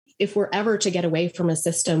if we're ever to get away from a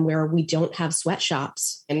system where we don't have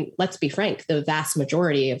sweatshops, and let's be frank, the vast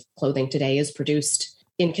majority of clothing today is produced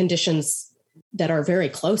in conditions that are very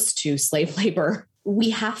close to slave labor,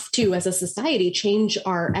 we have to, as a society, change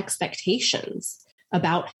our expectations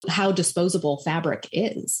about how disposable fabric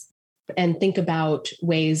is and think about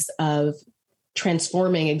ways of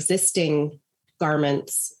transforming existing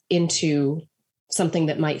garments into something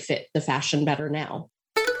that might fit the fashion better now.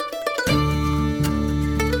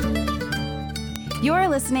 You're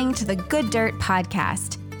listening to the Good Dirt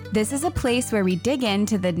Podcast. This is a place where we dig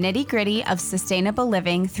into the nitty-gritty of sustainable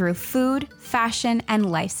living through food, fashion,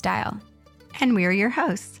 and lifestyle. And we're your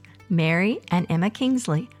hosts, Mary and Emma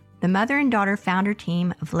Kingsley, the mother and daughter founder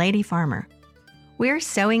team of Lady Farmer. We're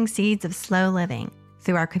sowing seeds of slow living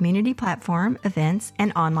through our community platform, events,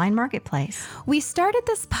 and online marketplace. We started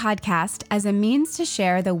this podcast as a means to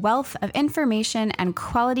share the wealth of information and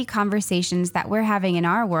quality conversations that we're having in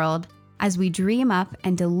our world as we dream up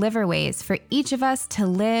and deliver ways for each of us to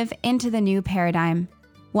live into the new paradigm,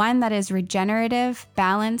 one that is regenerative,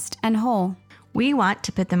 balanced, and whole. We want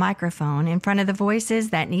to put the microphone in front of the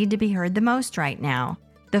voices that need to be heard the most right now.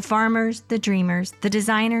 The farmers, the dreamers, the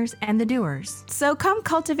designers, and the doers. So come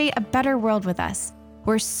cultivate a better world with us.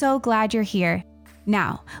 We're so glad you're here.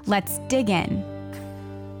 Now, let's dig in.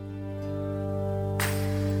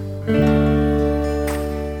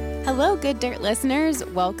 Hello, Good Dirt listeners.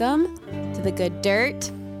 Welcome to the Good Dirt.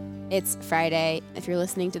 It's Friday. If you're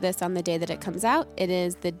listening to this on the day that it comes out, it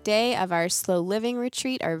is the day of our Slow Living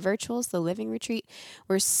Retreat, our virtual Slow Living Retreat.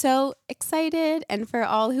 We're so excited. And for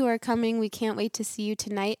all who are coming, we can't wait to see you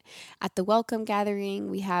tonight at the welcome gathering.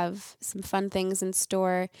 We have some fun things in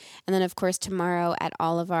store. And then, of course, tomorrow at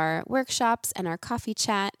all of our workshops and our coffee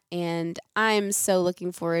chat. And I'm so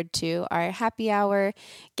looking forward to our happy hour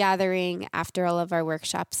gathering after all of our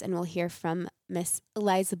workshops. And we'll hear from Miss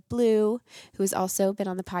Eliza Blue, who has also been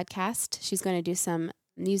on the podcast. She's going to do some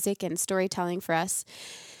music and storytelling for us.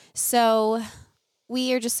 So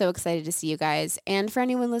we are just so excited to see you guys. And for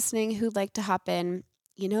anyone listening who'd like to hop in,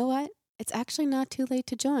 you know what? It's actually not too late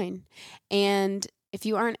to join. And if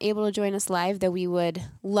you aren't able to join us live, though we would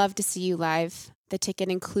love to see you live, the ticket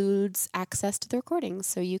includes access to the recordings,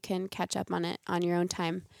 so you can catch up on it on your own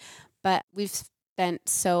time. But we've spent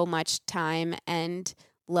so much time and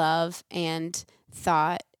love and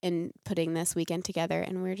thought in putting this weekend together,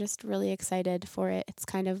 and we're just really excited for it. It's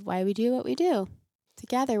kind of why we do what we do, to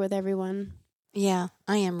gather with everyone. Yeah,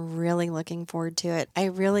 I am really looking forward to it. I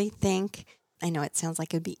really think, I know it sounds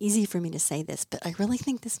like it would be easy for me to say this, but I really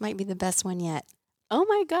think this might be the best one yet. Oh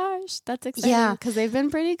my gosh, that's exciting. Yeah, because they've been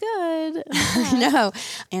pretty good. No,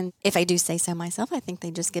 and if I do say so myself, I think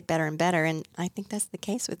they just get better and better, and I think that's the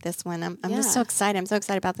case with this one. I'm just so excited. I'm so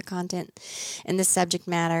excited about the content and the subject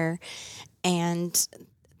matter and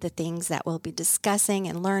the things that we'll be discussing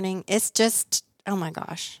and learning. It's just, oh my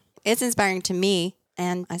gosh, it's inspiring to me,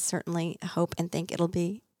 and I certainly hope and think it'll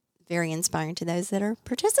be very inspiring to those that are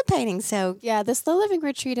participating. So yeah, the Slow Living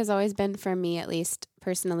Retreat has always been, for me at least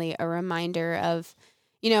personally, a reminder of,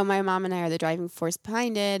 you know, my mom and I are the driving force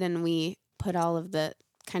behind it, and we put all of the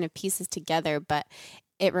kind of pieces together, but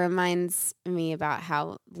it reminds me about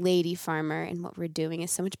how Lady Farmer and what we're doing is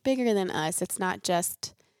so much bigger than us. It's not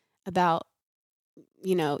just about,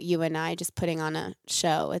 you know, you and I just putting on a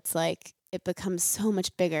show. It's like it becomes so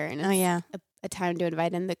much bigger, and it's a time to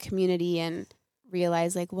invite in the community and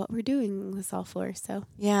realize like what we're doing this all for. So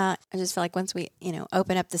yeah, I just feel like once we,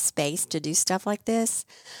 open up the space to do stuff like this,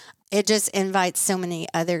 it just invites so many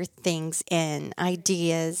other things in,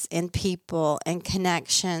 ideas and people and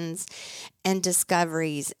connections and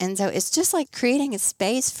discoveries. And so it's just like creating a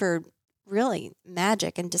space for really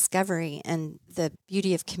magic and discovery and the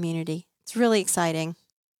beauty of community. It's really exciting.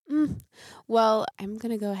 Well, I'm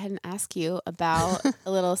going to go ahead and ask you about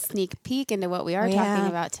a little sneak peek into what we are talking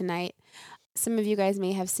about tonight. Some of you guys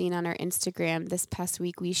may have seen on our Instagram this past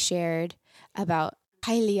week, we shared about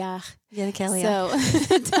Cailleach. Yeah, the Cailleach.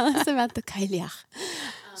 So tell us about the Cailleach.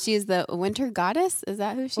 She is the winter goddess. Is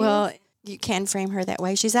that who she is? Well, you can frame her that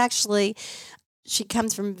way. She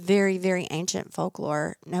comes from very, very ancient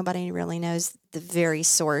folklore. Nobody really knows the very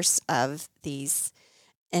source of these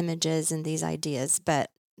images and these ideas,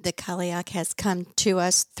 but the Cailleach has come to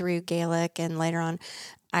us through Gaelic and later on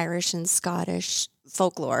Irish and Scottish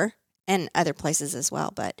folklore and other places as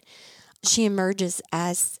well. But she emerges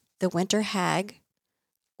as the winter hag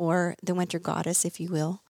or the winter goddess, if you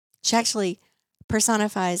will. She actually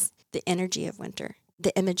personifies the energy of winter,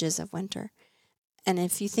 the images of winter. And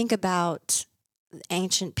if you think about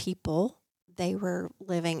ancient people, they were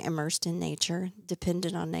living immersed in nature,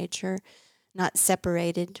 dependent on nature, not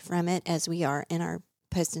separated from it as we are in our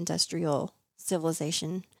post-industrial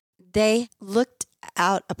civilization, they looked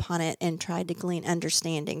out upon it and tried to glean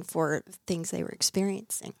understanding for things they were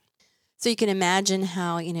experiencing. So you can imagine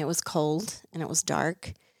how, it was cold and it was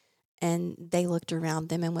dark, and they looked around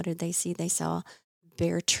them, and what did they see? They saw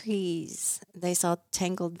bare trees. They saw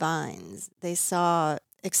tangled vines. They saw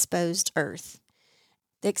exposed earth.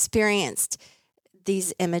 They experienced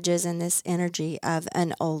these images and this energy of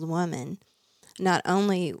an old woman, not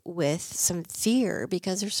only with some fear,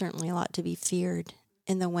 because there's certainly a lot to be feared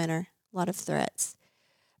in the winter, a lot of threats,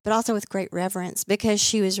 but also with great reverence, because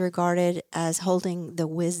she was regarded as holding the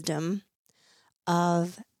wisdom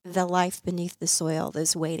of the life beneath the soil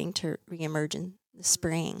that's waiting to reemerge in the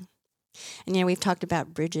spring. And, we've talked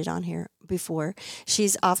about Bridget on here before.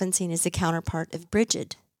 She's often seen as the counterpart of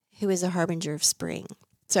Bridget, who is a harbinger of spring.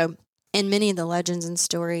 So in many of the legends and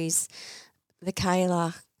stories, the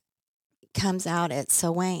Cailleach comes out at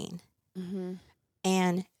Samhain,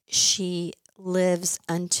 and she lives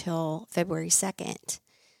until February 2nd,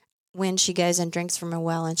 when she goes and drinks from a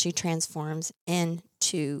well and she transforms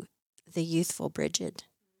into the youthful Bridget,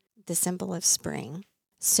 the symbol of spring.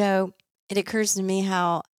 So it occurs to me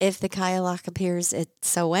how if the Cailleach appears at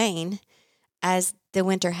Samhain as the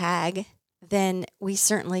winter hag, then we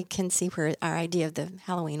certainly can see where our idea of the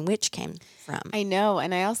Halloween witch came from. I know.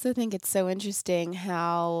 And I also think it's so interesting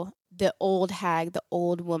how the old hag, the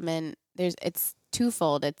old woman, it's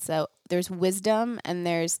twofold. There's wisdom, and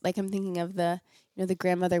there's, like, I'm thinking of the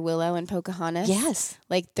grandmother Willow in Pocahontas. Yes.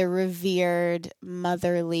 Like the revered,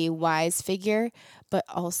 motherly, wise figure, but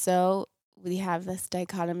also we have this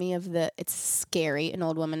dichotomy of it's scary, an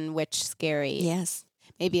old woman witch scary. Yes.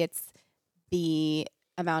 Maybe it's the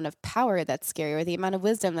amount of power that's scary, or the amount of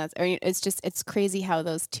wisdom it's crazy how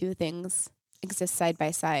those two things exist side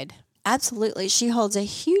by side. Absolutely. She holds a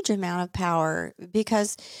huge amount of power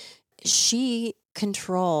because she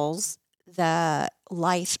controls the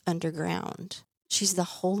life underground. She's the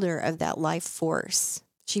holder of that life force.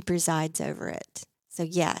 She presides over it. So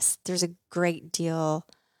yes, there's a great deal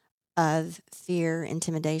of fear,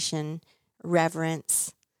 intimidation,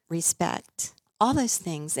 reverence, respect, all those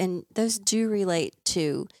things. And those do relate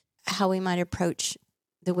to how we might approach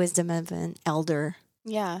the wisdom of an elder.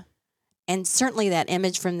 Yeah. And certainly that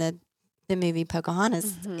image from the movie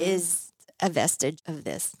Pocahontas is a vestige of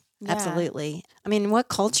this. Yeah. Absolutely. I mean, what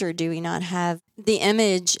culture do we not have the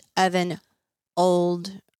image of an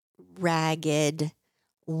old, ragged,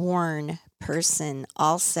 worn person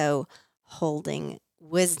also holding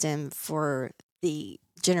wisdom for the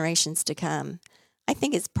generations to come? I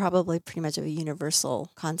think it's probably pretty much of a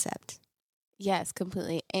universal concept. Yes,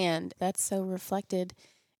 completely. And that's so reflected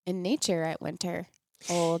in nature at winter.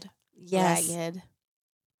 Old, ragged,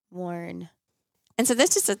 worn. And so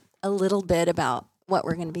that's just a little bit about what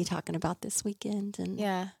we're going to be talking about this weekend,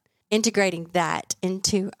 and integrating that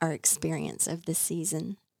into our experience of this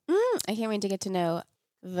season. I can't wait to get to know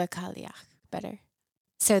the Cailleach better.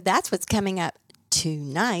 So that's what's coming up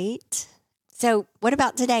tonight. So what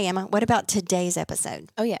about today, Emma? What about today's episode?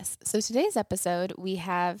 Oh, yes. So today's episode, we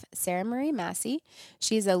have Sara Marie Massee.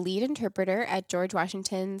 She's a lead interpreter at George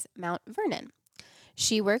Washington's Mount Vernon.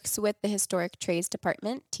 She works with the Historic Trades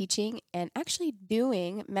Department, teaching and actually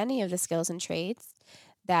doing many of the skills and trades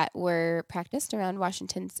that were practiced around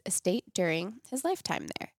Washington's estate during his lifetime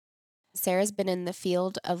there. Sara's been in the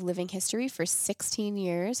field of living history for 16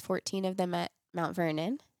 years, 14 of them at Mount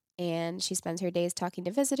Vernon, and she spends her days talking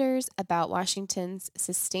to visitors about Washington's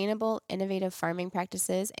sustainable, innovative farming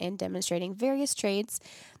practices and demonstrating various trades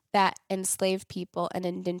that enslaved people and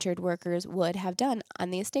indentured workers would have done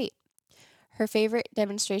on the estate. Her favorite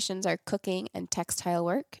demonstrations are cooking and textile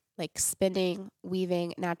work, like spinning,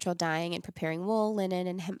 weaving, natural dyeing, and preparing wool, linen,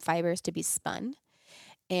 and hemp fibers to be spun.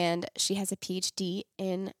 And she has a PhD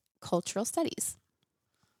in cultural studies.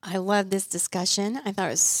 I love this discussion. I thought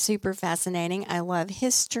it was super fascinating. I love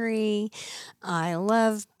history. I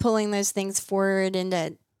love pulling those things forward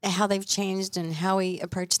into how they've changed and how we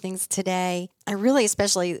approach things today. I really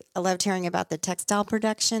especially loved hearing about the textile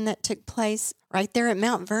production that took place right there at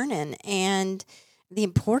Mount Vernon and the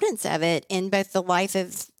importance of it in both the life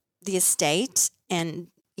of the estate and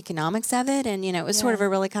economics of it. And, it was sort of a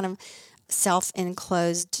really kind of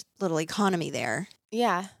self-enclosed little economy there.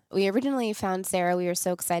 Yeah. We originally found Sara. We were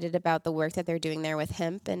so excited about the work that they're doing there with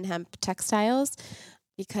hemp and hemp textiles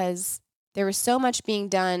because there was so much being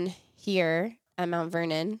done here at Mount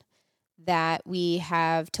Vernon that we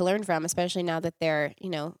have to learn from, especially now that they're,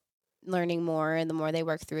 learning more and the more they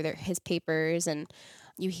work through his papers, and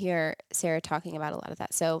you hear Sara talking about a lot of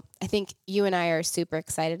that. So I think you and I are super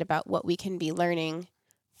excited about what we can be learning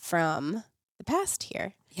from the past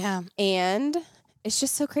here. Yeah. And it's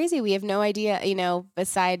just so crazy. We have no idea,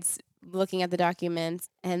 besides looking at the documents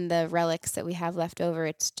and the relics that we have left over.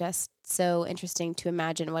 It's just so interesting to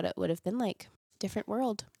imagine what it would have been like. Different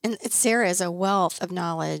world. And Sara is a wealth of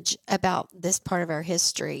knowledge about this part of our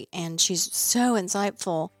history, and she's so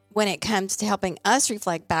insightful when it comes to helping us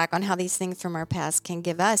reflect back on how these things from our past can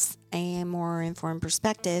give us a more informed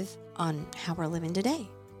perspective on how we're living today.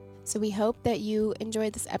 So we hope that you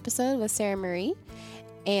enjoyed this episode with Sara Marie,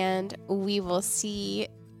 and we will see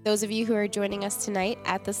those of you who are joining us tonight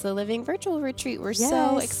at the Slow Living virtual retreat. We're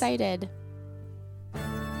so excited.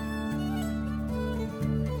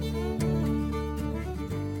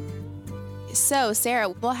 So, Sara,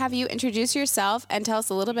 we'll have you introduce yourself and tell us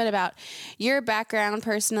a little bit about your background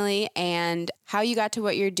personally and how you got to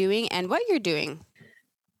what you're doing and what you're doing.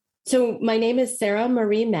 So my name is Sara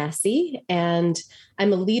Marie Massee, and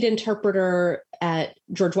I'm a lead interpreter at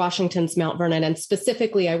George Washington's Mount Vernon. And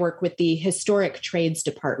specifically, I work with the Historic Trades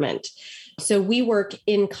Department. So we work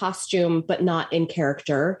in costume, but not in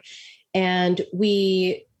character. And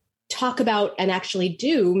we talk about and actually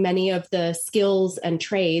do many of the skills and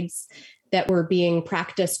trades that were being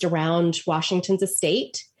practiced around Washington's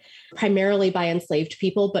estate, primarily by enslaved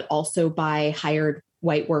people, but also by hired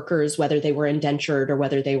white workers, whether they were indentured or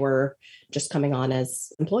whether they were just coming on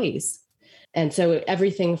as employees. And so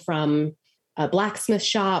everything from a blacksmith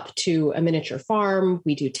shop to a miniature farm,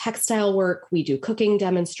 we do textile work, we do cooking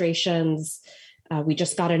demonstrations. We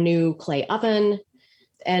just got a new clay oven.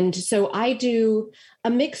 And so I do a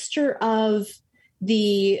mixture of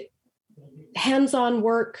the hands-on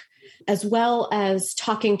work as well as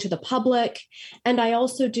talking to the public. And I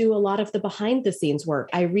also do a lot of the behind the scenes work.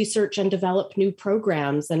 I research and develop new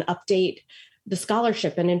programs and update the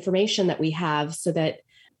scholarship and information that we have so that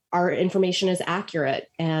our information is accurate.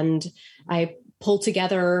 And I pull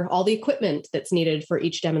together all the equipment that's needed for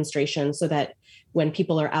each demonstration so that when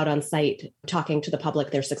people are out on site talking to the public,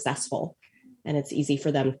 they're successful and it's easy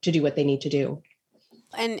for them to do what they need to do.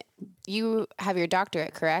 And you have your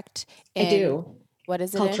doctorate, correct? I do. What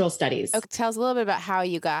is it? Cultural studies. Okay, tell us a little bit about how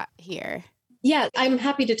you got here. Yeah, I'm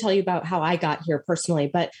happy to tell you about how I got here personally,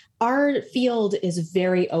 but our field is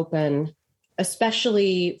very open,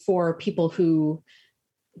 especially for people who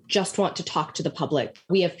just want to talk to the public.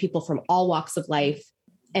 We have people from all walks of life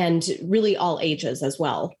and really all ages as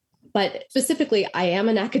well. But specifically, I am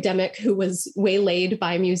an academic who was waylaid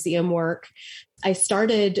by museum work. I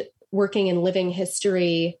started working in living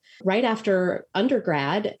history right after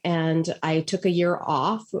undergrad, and I took a year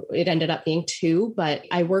off. It ended up being 2, but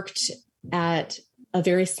I worked at a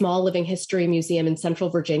very small living history museum in Central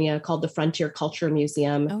Virginia called the Frontier Culture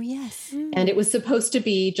Museum. Oh, yes. And it was supposed to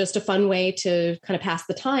be just a fun way to kind of pass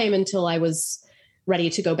the time until I was ready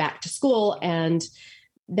to go back to school. And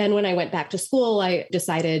then when I went back to school, I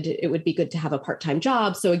decided it would be good to have a part-time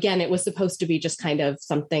job. So again, it was supposed to be just kind of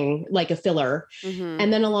something like a filler. Mm-hmm.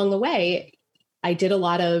 And then along the way, I did a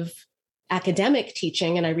lot of academic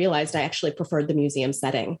teaching, and I realized I actually preferred the museum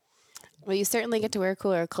setting. Well, you certainly get to wear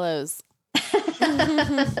cooler clothes.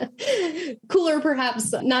 Cooler,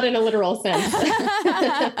 perhaps not in a literal sense.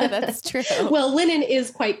 That's true. Well, linen is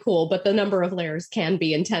quite cool, but the number of layers can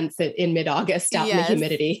be intense in mid-August out in the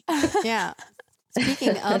humidity. Yeah.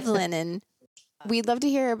 Speaking of linen, we'd love to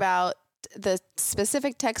hear about the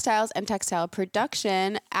specific textiles and textile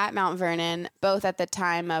production at Mount Vernon, both at the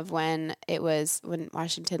time of when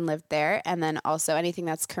Washington lived there, and then also anything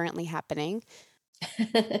that's currently happening.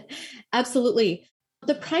 Absolutely.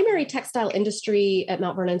 The primary textile industry at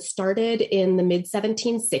Mount Vernon started in the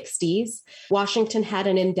mid-1760s. Washington had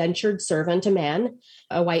an indentured servant,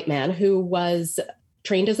 a white man, who was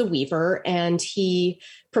trained as a weaver, and he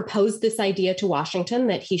proposed this idea to Washington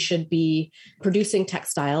that he should be producing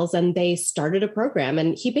textiles, and they started a program.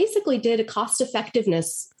 And he basically did a cost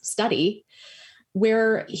effectiveness study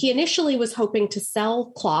where he initially was hoping to sell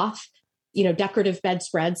cloth, decorative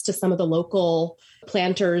bedspreads to some of the local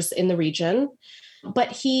planters in the region.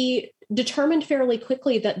 But he determined fairly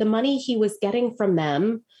quickly that the money he was getting from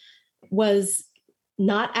them was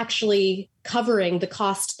not actually covering the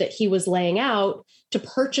cost that he was laying out to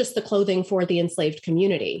purchase the clothing for the enslaved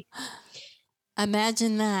community.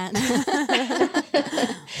 Imagine that.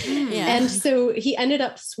 Yeah. And so he ended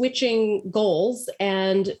up switching goals.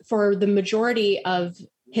 And for the majority of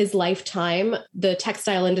his lifetime, the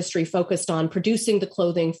textile industry focused on producing the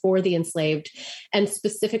clothing for the enslaved and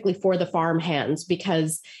specifically for the farm hands,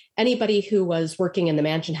 because anybody who was working in the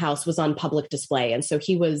mansion house was on public display. And so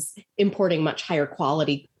he was importing much higher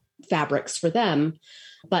quality fabrics for them.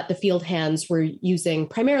 But the field hands were using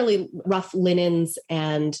primarily rough linens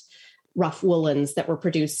and rough woolens that were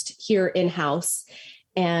produced here in-house.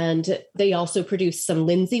 And they also produced some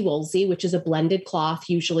linsey woolsey, which is a blended cloth.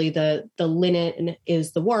 Usually the linen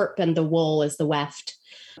is the warp and the wool is the weft.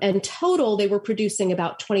 And total, they were producing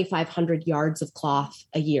about 2,500 yards of cloth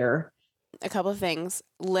a year. A couple of things.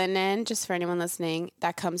 Linen, just for anyone listening,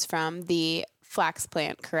 that comes from the flax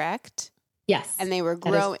plant, correct? Yes. And they were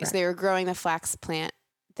growing, so they were growing the flax plant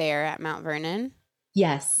there at Mount Vernon?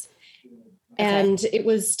 Yes. Okay. And it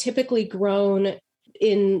was typically grown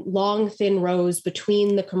in long, thin rows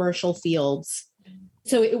between the commercial fields.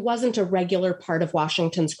 So it wasn't a regular part of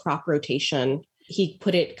Washington's crop rotation. He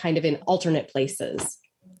put it kind of in alternate places.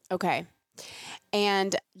 Okay.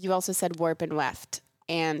 And you also said warp and weft.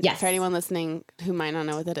 And yes. For anyone listening who might not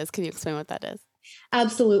know what that is, can you explain what that is?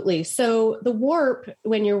 Absolutely. So the warp,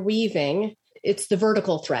 when you're weaving, it's the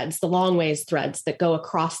vertical threads, the long ways threads that go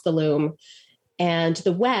across the loom. And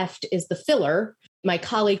the weft is the filler. My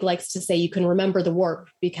colleague likes to say you can remember the warp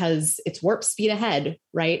because it's warp speed ahead,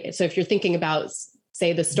 right? So if you're thinking about,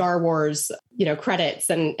 say, the Star Wars, credits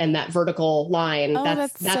and that vertical line,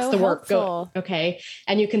 that's so the warp. Okay.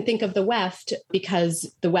 And you can think of the weft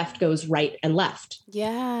because the weft goes right and left.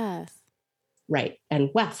 Yes. Right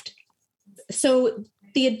and weft. So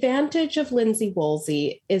the advantage of linsey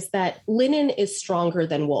woolsey is that linen is stronger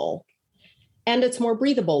than wool and it's more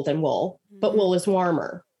breathable than wool, but wool is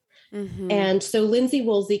warmer. Mm-hmm. And so linsey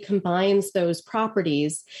woolsey combines those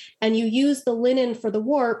properties, and you use the linen for the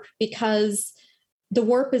warp because the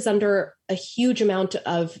warp is under a huge amount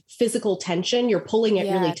of physical tension. You're pulling it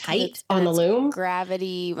really tight on the loom.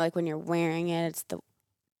 Gravity, like when you're wearing it, it's the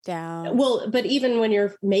down. Well, but even when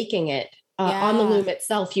you're making it on the loom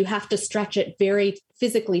itself, you have to stretch it very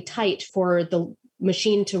physically tight for the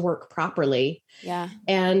machine to work properly. Yeah.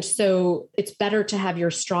 And so it's better to have your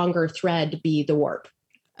stronger thread be the warp.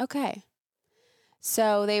 Okay.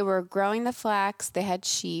 So they were growing the flax. They had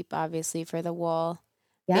sheep, obviously, for the wool.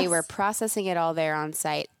 Yes. They were processing it all there on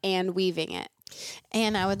site and weaving it.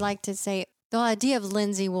 And I would like to say the idea of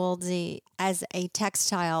linsey woolsey as a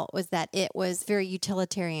textile was that it was very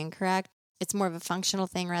utilitarian, correct? It's more of a functional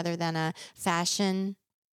thing rather than a fashion.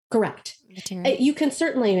 Correct. Material. You can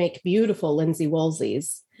certainly make beautiful linsey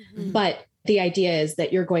woolseys, but the idea is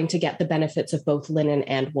that you're going to get the benefits of both linen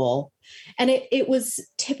and wool. And it was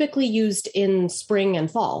typically used in spring and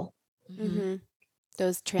fall. Mm-hmm.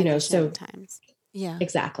 Those transition times. Yeah,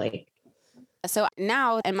 exactly. So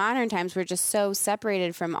now in modern times, we're just so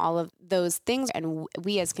separated from all of those things. And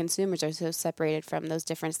we as consumers are so separated from those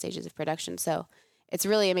different stages of production. So it's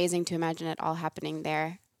really amazing to imagine it all happening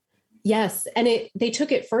there. Yes. And they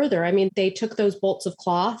took it further. I mean, they took those bolts of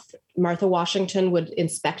cloth. Martha Washington would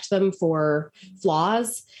inspect them for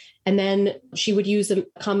flaws. And then she would use a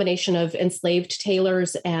combination of enslaved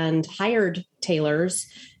tailors and hired tailors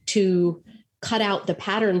to cut out the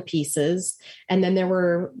pattern pieces. And then there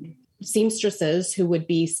were seamstresses who would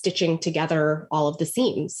be stitching together all of the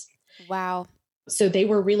seams. Wow. So they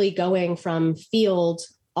were really going from field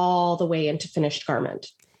all the way into finished garment.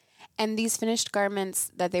 And these finished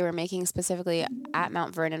garments that they were making specifically at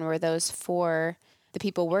Mount Vernon, were those for the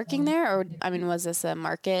people working there? Or, was this a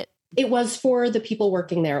market? It was for the people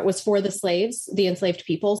working there. It was for the slaves, the enslaved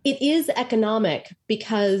people. It is economic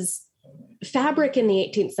because fabric in the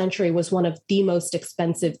 18th century was one of the most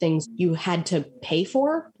expensive things you had to pay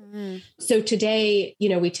for. Mm-hmm. So today,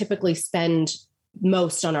 we typically spend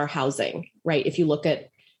most on our housing, right? If you look at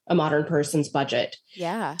a modern person's budget.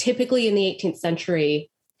 Yeah. Typically in the 18th century,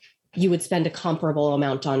 you would spend a comparable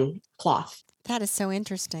amount on cloth. That is so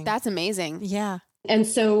interesting. That's amazing. Yeah. And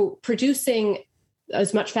so producing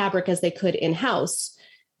as much fabric as they could in-house,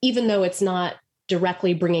 even though it's not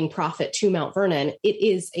directly bringing profit to Mount Vernon, it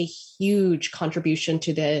is a huge contribution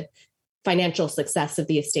to the financial success of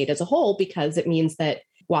the estate as a whole, because it means that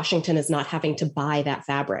Washington is not having to buy that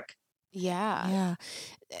fabric. Yeah. Yeah.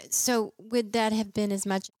 So would that have been as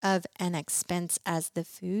much of an expense as the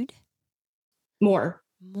food? More.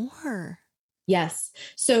 Yes.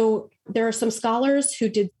 So there are some scholars who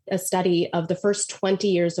did a study of the first 20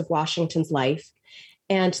 years of Washington's life,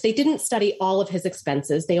 and they didn't study all of his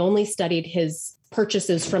expenses. They only studied his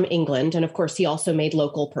purchases from England. And of course, he also made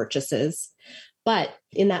local purchases. But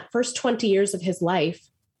in that first 20 years of his life,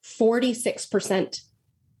 46%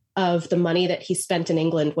 of the money that he spent in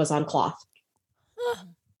England was on cloth.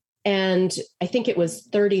 And I think it was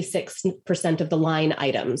 36% of the line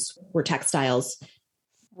items were textiles.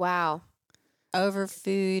 Wow. Over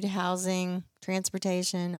food, housing,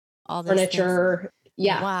 transportation, all this furniture. Things.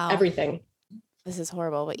 Yeah. Wow. Everything. This is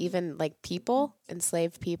horrible. But even like people,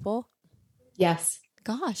 enslaved people. Yes.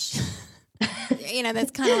 Gosh.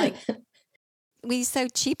 That's kind of like we so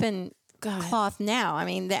cheapen cloth now. I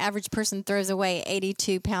mean, the average person throws away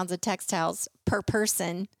 82 pounds of textiles per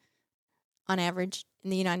person on average in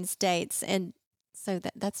the United States. And so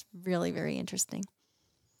that's really very interesting.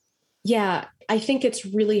 Yeah, I think it's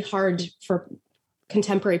really hard for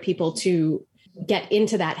contemporary people to get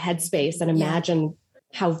into that headspace and imagine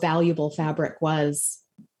how valuable fabric was,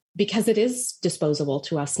 because it is disposable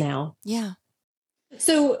to us now. Yeah.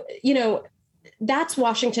 So, that's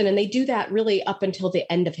Washington, and they do that really up until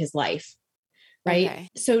the end of his life, right? Okay.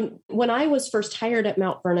 So when I was first hired at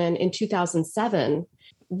Mount Vernon in 2007,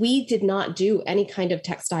 we did not do any kind of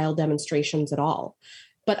textile demonstrations at all.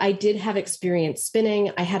 But I did have experience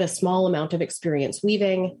spinning. I had a small amount of experience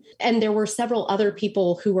weaving. And there were several other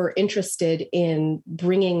people who were interested in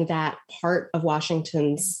bringing that part of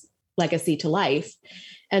Washington's legacy to life.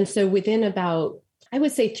 And so within about, I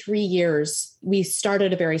would say 3 years, we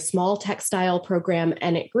started a very small textile program,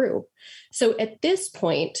 and it grew. So at this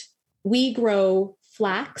point, we grow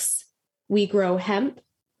flax, we grow hemp,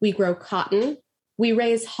 we grow cotton, we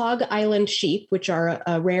raise Hog Island sheep, which are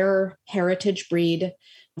a rare heritage breed.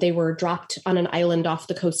 They were dropped on an island off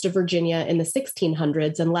the coast of Virginia in the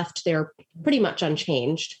 1600s and left there pretty much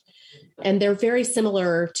unchanged. And they're very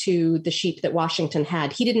similar to the sheep that Washington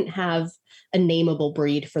had. He didn't have a nameable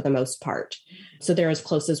breed for the most part. So they're as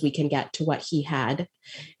close as we can get to what he had.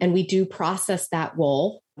 And we do process that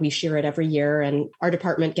wool. We shear it every year, and our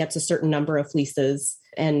department gets a certain number of fleeces,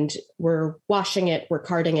 and we're washing it, we're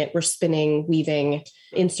carding it, we're spinning, weaving.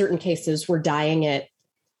 In certain cases, we're dyeing it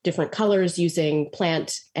different colors using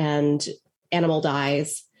plant and animal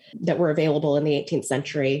dyes that were available in the 18th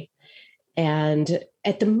century. And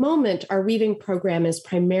at the moment, our weaving program is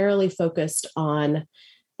primarily focused on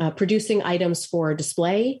producing items for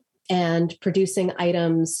display and producing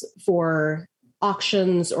items for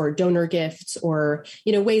auctions or donor gifts or,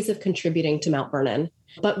 ways of contributing to Mount Vernon.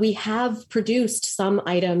 But we have produced some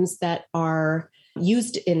items that are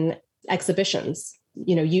used in exhibitions,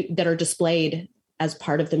 that are displayed as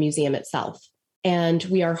part of the museum itself. And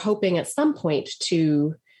we are hoping at some point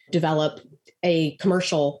to develop a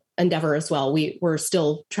commercial endeavor as well. We're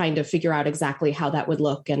still trying to figure out exactly how that would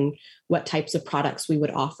look and what types of products we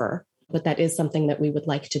would offer. But that is something that we would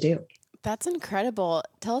like to do. That's incredible.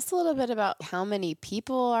 Tell us a little bit about how many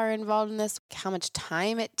people are involved in this, how much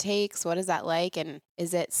time it takes, what is that like, and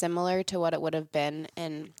is it similar to what it would have been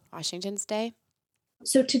in Washington's day?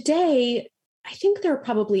 So today, I think there are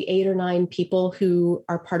probably 8 or 9 people who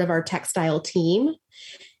are part of our textile team.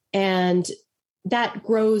 And that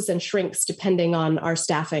grows and shrinks depending on our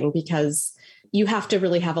staffing, because you have to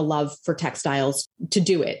really have a love for textiles to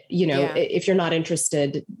do it. If you're not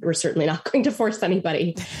interested, we're certainly not going to force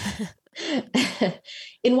anybody.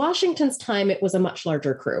 In Washington's time, it was a much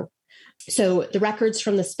larger crew. So the records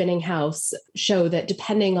from the spinning house show that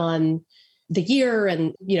depending on the year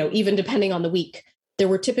and, even depending on the week, there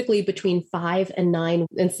were typically between 5 and 9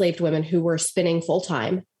 enslaved women who were spinning full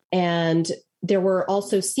time. And there were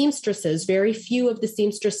also seamstresses. Very few of the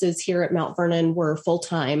seamstresses here at Mount Vernon were full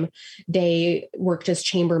time. They worked as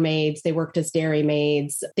chambermaids. They worked as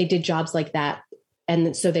dairymaids. They did jobs like that.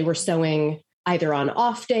 And so they were sewing either on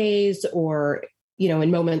off days or,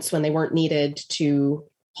 in moments when they weren't needed to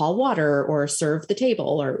haul water or serve the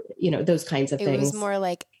table or, those kinds of things. It was more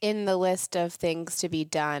like in the list of things to be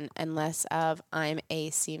done and less of I'm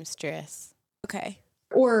a seamstress. Okay.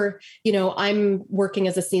 Or, I'm working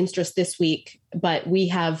as a seamstress this week, but we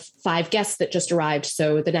have 5 guests that just arrived.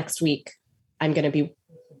 So the next week I'm going to be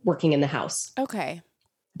working in the house. Okay.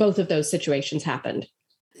 Both of those situations happened.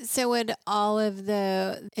 So would all of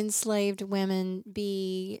the enslaved women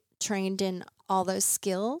be trained in all those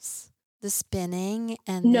skills? The spinning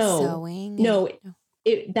and the sewing? No.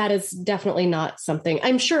 That is definitely not something.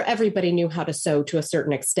 I'm sure everybody knew how to sew to a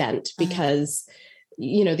certain extent because,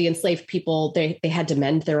 the enslaved people, they had to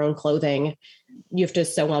mend their own clothing. You have to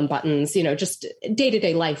sew on buttons, just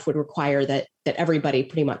day-to-day life would require that everybody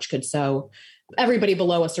pretty much could sew, everybody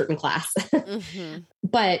below a certain class. Mm-hmm.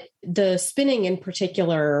 But the spinning in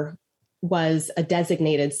particular was a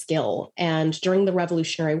designated skill. And during the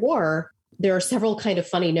Revolutionary War, there are several kind of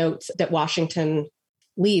funny notes that Washington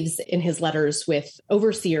leaves in his letters with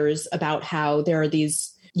overseers about how there are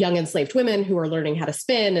these young enslaved women who are learning how to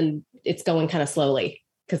spin, and it's going kind of slowly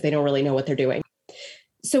because they don't really know what they're doing.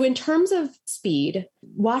 So in terms of speed,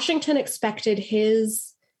 Washington expected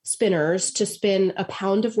his spinners to spin a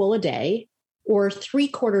pound of wool a day or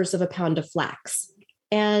 3/4 of a pound of flax.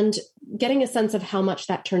 And getting a sense of how much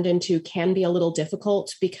that turned into can be a little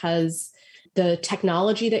difficult because the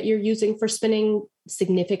technology that you're using for spinning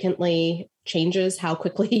significantly changes how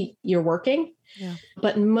quickly you're working. Yeah.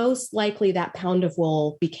 But most likely that pound of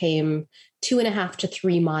wool became 2.5 to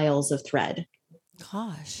 3 miles of thread.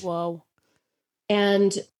 Gosh. Whoa.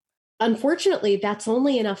 And unfortunately, that's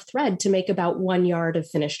only enough thread to make about 1 yard of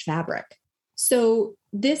finished fabric. So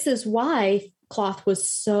this is why cloth was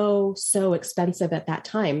so expensive at that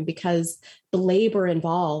time, because the labor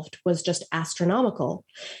involved was just astronomical.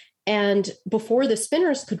 And before the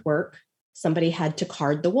spinners could work, somebody had to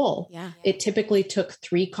card the wool. Yeah. It typically took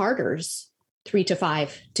 3 carders, 3 to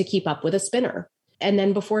 5, to keep up with a spinner. And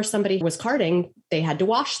then before somebody was carding, they had to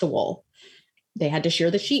wash the wool. They had to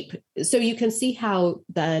shear the sheep. So you can see how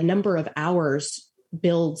the number of hours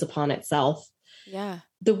builds upon itself. Yeah.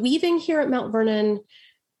 The weaving here at Mount Vernon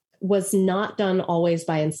was not done always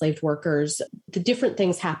by enslaved workers. The different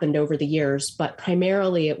things happened over the years, but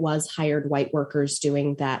primarily it was hired white workers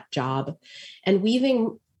doing that job. And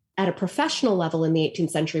weaving at a professional level in the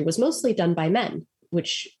 18th century was mostly done by men,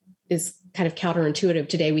 which is kind of counterintuitive.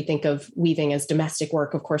 Today we think of weaving as domestic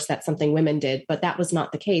work. Of course, that's something women did, but that was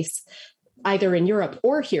not the case either in Europe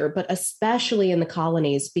or here, but especially in the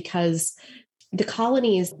colonies, because the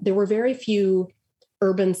colonies, there were very few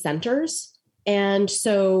urban centers. And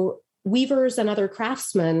so weavers and other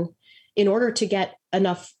craftsmen, in order to get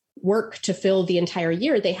enough work to fill the entire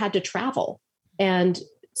year, they had to travel. And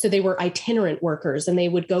so they were itinerant workers, and they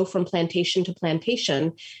would go from plantation to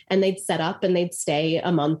plantation, and they'd set up and they'd stay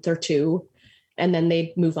a month or two, and then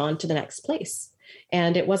they'd move on to the next place.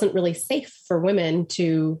 And it wasn't really safe for women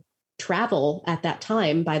to travel at that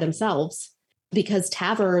time by themselves, because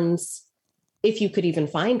taverns, if you could even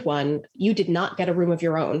find one, you did not get a room of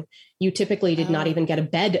your own. You typically did not even get a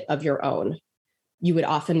bed of your own. You would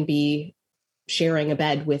often be sharing a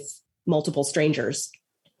bed with multiple strangers.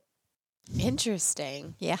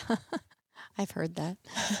 Interesting. Yeah. I've heard that.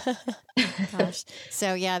 Gosh.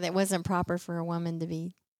 So yeah, that wasn't proper for a woman to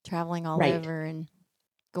be traveling all Right. over and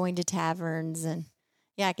going to taverns. And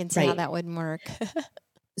yeah, I can see how Right. that wouldn't work.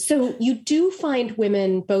 So you do find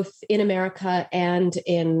women both in America and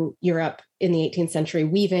in Europe in the 18th century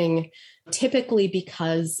weaving, typically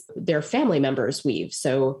because their family members weave.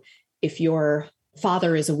 So if your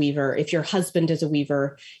father is a weaver, if your husband is a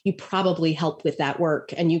weaver, you probably help with that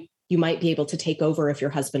work. And you might be able to take over if your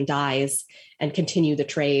husband dies and continue the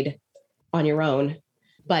trade on your own.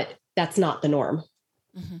 But that's not the norm.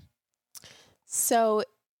 Mm-hmm. So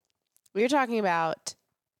we were talking about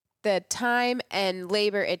the time and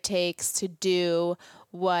labor it takes to do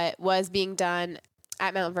what was being done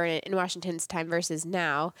at Mount Vernon in Washington's time versus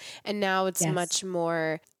now. And now it's Yes. much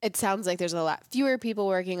more, it sounds like there's a lot fewer people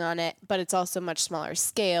working on it, but it's also much smaller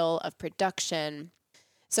scale of production.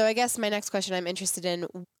 So I guess my next question I'm interested in,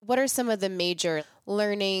 what are some of the major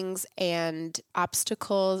learnings and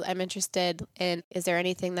obstacles I'm interested in? Is there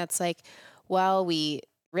anything that's like, well, we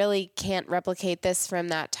really can't replicate this from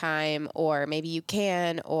that time, or maybe you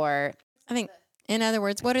can, or I think, in other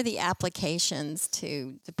words, what are the applications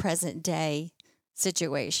to the present day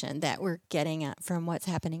situation that we're getting at from what's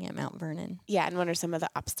happening at Mount Vernon? yeah, and what are some of the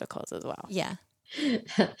obstacles as well? Yeah.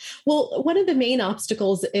 Well, one of the main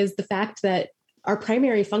obstacles is the fact that our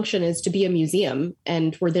primary function is to be a museum,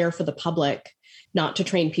 and we're there for the public, not to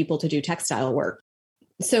train people to do textile work.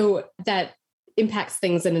 So that impacts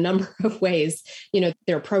things in a number of ways. You know,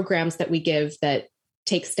 there are programs that we give that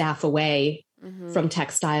take staff away from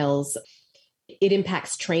textiles. It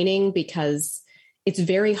impacts training because it's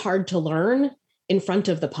very hard to learn in front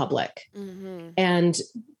of the public. And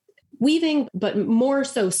weaving, but more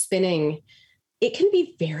so spinning, it can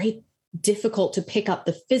be very difficult to pick up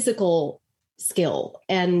the physical skill,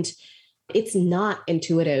 and it's not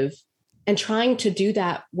intuitive. And trying to do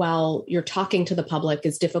that while you're talking to the public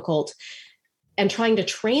is difficult. And trying to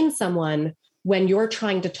train someone when you're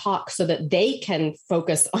trying to talk so that they can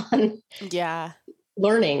focus on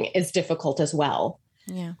learning is difficult as well.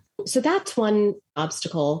 Yeah. So that's one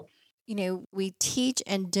obstacle. You know, we teach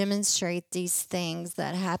and demonstrate these things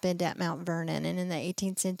that happened at Mount Vernon and in the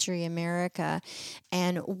 18th century America.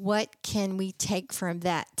 And what can we take from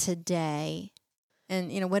that today?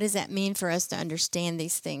 And, you know, what does that mean for us to understand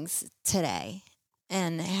these things today?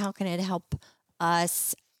 And how can it help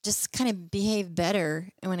us just kind of behave better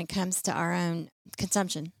when it comes to our own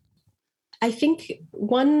consumption? I think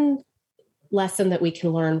one lesson that we can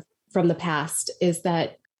learn from the past is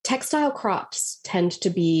that textile crops tend to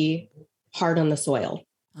be hard on the soil.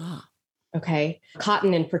 Okay.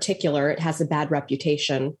 Cotton in particular, it has a bad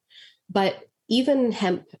reputation, but even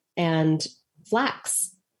hemp and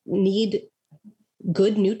flax need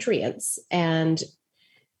good nutrients. And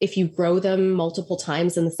if you grow them multiple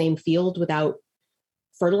times in the same field without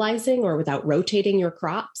fertilizing or without rotating your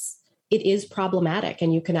crops, it is problematic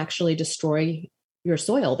and you can actually destroy your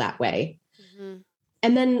soil that way. Mm-hmm.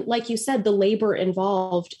 And then, like you said, the labor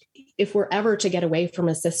involved, if we're ever to get away from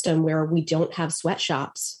a system where we don't have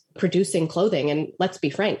sweatshops producing clothing, and let's be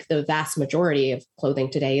frank, the vast majority of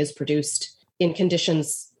clothing today is produced in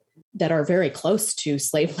conditions that are very close to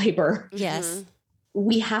slave labor. Yes.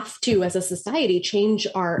 We have to, as a society, change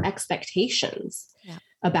our expectations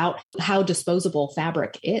about how disposable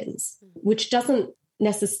fabric is, which doesn't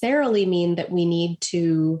necessarily mean that we need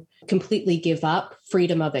to completely give up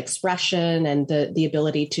freedom of expression and the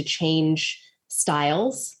ability to change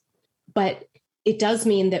styles. But it does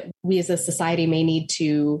mean that we as a society may need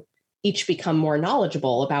to each become more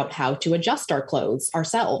knowledgeable about how to adjust our clothes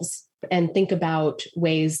ourselves and think about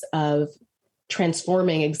ways of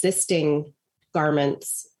transforming existing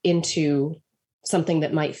garments into something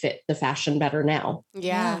that might fit the fashion better now.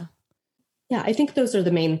 Yeah. Yeah, I think those are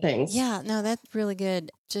the main things. Yeah, no, that's really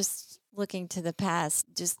good. Just looking to the past,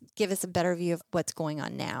 just give us a better view of what's going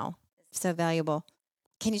on now. So valuable.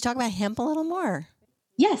 Can you talk about hemp a little more?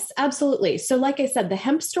 Yes, absolutely. So like I said, the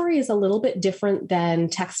hemp story is a little bit different than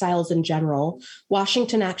textiles in general.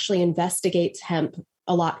 Washington actually investigates hemp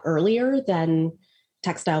a lot earlier than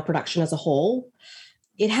textile production as a whole.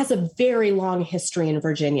 It has a very long history in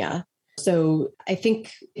Virginia. So I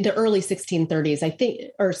think the early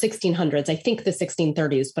 1630s, or 1600s, I think the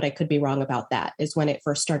 1630s, but I could be wrong about that, is when it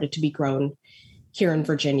first started to be grown here in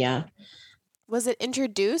Virginia. Was it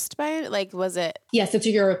introduced by, was it? Yes, it's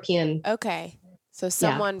a European. Okay. So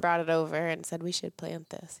someone brought it over and said, we should plant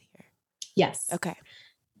this here. Yes. Okay.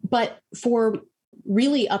 But for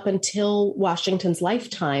really up until Washington's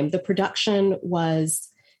lifetime, the production was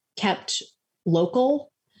kept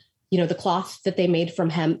local. The cloth that they made from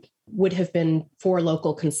hemp would have been for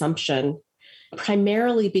local consumption,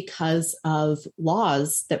 primarily because of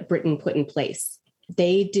laws that Britain put in place.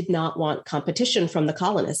 They did not want competition from the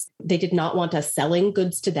colonists. They did not want us selling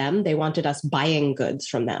goods to them. They wanted us buying goods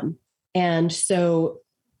from them. And so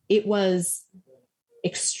it was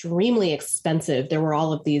extremely expensive. There were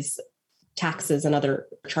all of these taxes and other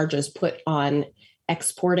charges put on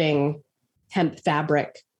exporting hemp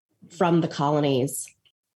fabric from the colonies.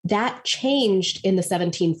 That changed in the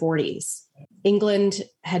 1740s. England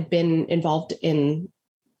had been involved in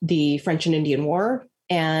the French and Indian War,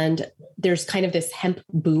 and there's kind of this hemp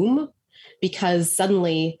boom because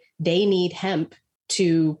suddenly they need hemp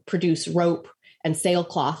to produce rope and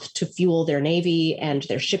sailcloth to fuel their navy and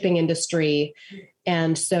their shipping industry.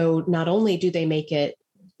 And so not only do they make it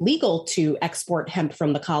legal to export hemp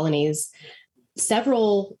from the colonies,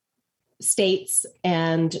 several states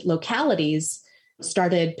and localities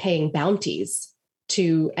started paying bounties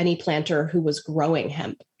to any planter who was growing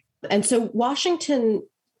hemp. And so Washington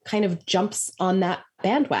kind of jumps on that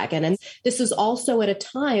bandwagon. And this is also at a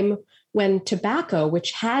time when tobacco,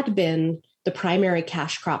 which had been the primary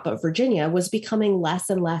cash crop of Virginia, was becoming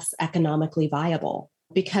less and less economically viable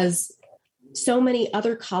because so many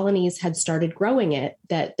other colonies had started growing it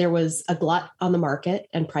that there was a glut on the market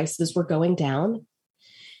and prices were going down.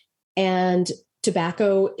 And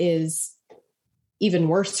tobacco is even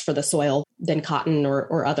worse for the soil than cotton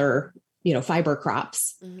or other, fiber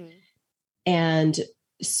crops. Mm-hmm. And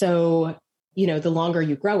so, the longer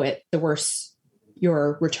you grow it, the worse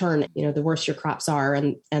your return, the worse your crops are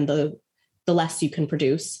and the less you can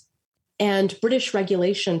produce. And British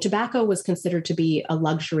regulation, tobacco was considered to be a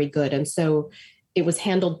luxury good. And so it was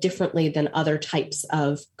handled differently than other types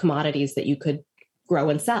of commodities that you could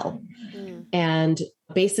grow and sell. Mm. And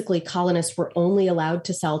basically, colonists were only allowed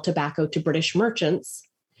to sell tobacco to British merchants,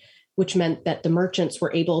 which meant that the merchants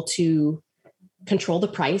were able to control the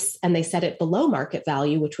price and they set it below market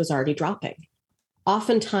value, which was already dropping.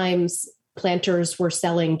 Oftentimes, planters were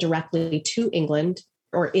selling directly to England,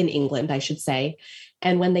 or in England, I should say.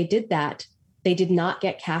 And when they did that, they did not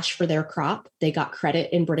get cash for their crop. They got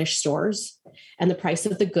credit in British stores, and the price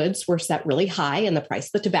of the goods were set really high and the price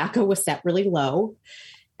of the tobacco was set really low.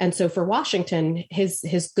 And so for Washington,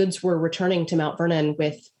 his goods were returning to Mount Vernon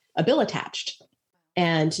with a bill attached.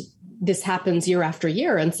 And this happens year after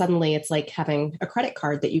year. And suddenly it's like having a credit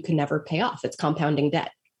card that you can never pay off. It's compounding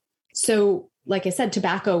debt. So like I said,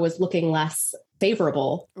 tobacco was looking less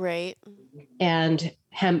favorable. Right. And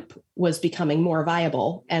hemp was becoming more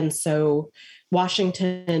viable. And so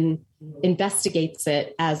Washington investigates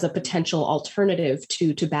it as a potential alternative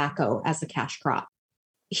to tobacco as a cash crop.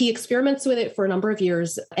 He experiments with it for a number of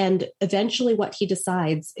years. And eventually what he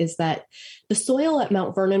decides is that the soil at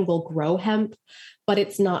Mount Vernon will grow hemp, but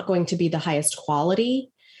it's not going to be the highest quality.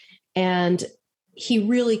 And he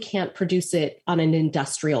really can't produce it on an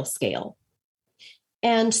industrial scale.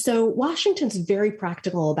 And so Washington's very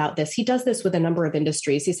practical about this. He does this with a number of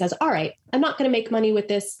industries. He says, all right, I'm not going to make money with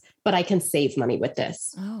this, but I can save money with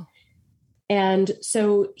this. Oh. And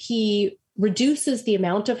so he reduces the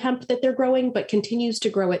amount of hemp that they're growing, but continues to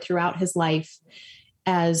grow it throughout his life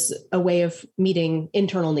as a way of meeting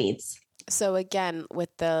internal needs. So again, with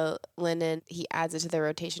the linen, he adds it to the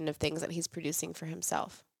rotation of things that he's producing for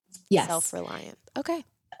himself. Yes. Self-reliant. Okay.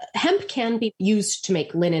 Hemp can be used to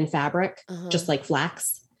make linen fabric, just like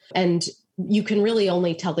flax. And you can really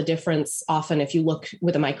only tell the difference often if you look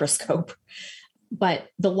with a microscope. But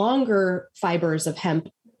the longer fibers of hemp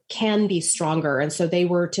can be stronger. And so they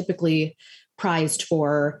were typically prized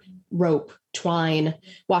for rope, twine.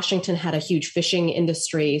 Washington had a huge fishing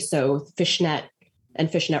industry. So fishnet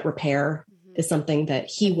and fishnet repair is something that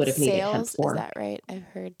he would have needed hemp for. Is that right? I've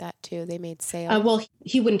heard that too. They made sails. Well,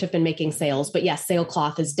 he wouldn't have been making sails, but yes,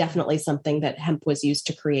 sailcloth is definitely something that hemp was used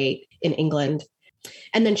to create in England.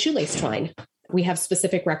 And then shoelace twine. We have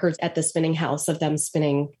specific records at the spinning house of them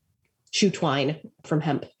spinning shoe twine from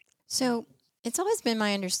hemp. So it's always been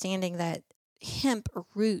my understanding that hemp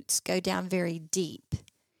roots go down very deep,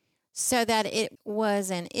 so that it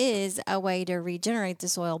was and is a way to regenerate the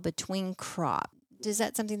soil between crops. Is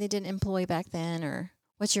that something they didn't employ back then, or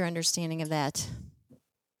what's your understanding of that?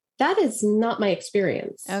 That is not my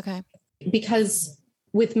experience. Okay. Because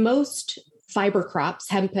with most fiber crops,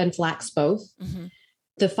 hemp and flax both,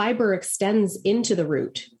 the fiber extends into the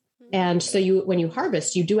root. And so when you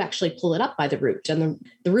harvest, you do actually pull it up by the root. And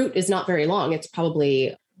the root is not very long. It's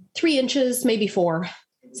probably 3 inches, maybe 4,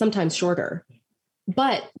 sometimes shorter.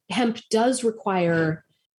 But hemp does require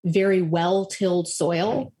very well-tilled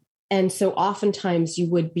soil. And so oftentimes you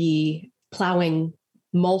would be plowing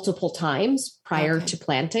multiple times prior to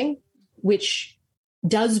planting, which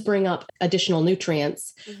does bring up additional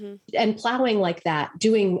nutrients. And plowing like that,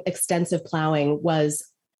 doing extensive plowing, was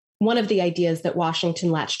one of the ideas that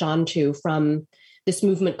Washington latched onto from this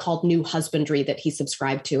movement called New Husbandry that he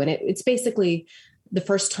subscribed to. And it's basically the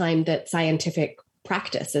first time that scientific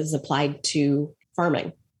practice is applied to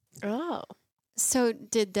farming. Oh. So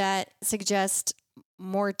did that suggest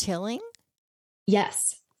more tilling?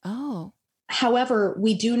 Yes. Oh. However,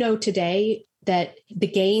 we do know today that the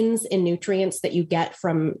gains in nutrients that you get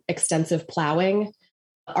from extensive plowing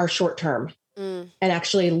are short-term. And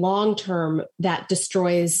actually long-term, that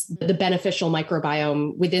destroys the beneficial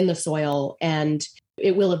microbiome within the soil, and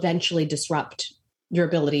it will eventually disrupt your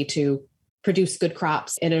ability to produce good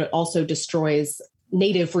crops. And it also destroys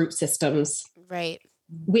native root systems. Right.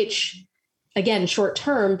 Which, again,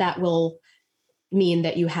 short-term, that will mean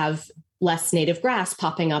that you have less native grass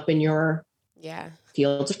popping up in your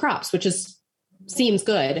fields of crops, which seems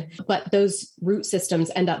good, but those root systems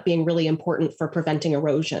end up being really important for preventing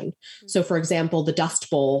erosion. So, for example, the Dust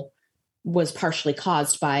Bowl was partially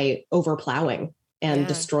caused by overplowing and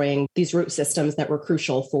destroying these root systems that were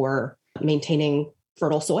crucial for maintaining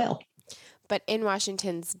fertile soil. But in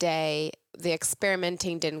Washington's day, the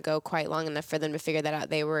experimenting didn't go quite long enough for them to figure that out.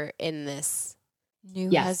 They were in this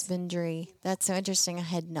New husbandry. That's so interesting. I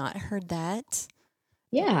had not heard that.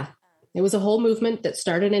 Yeah. It was a whole movement that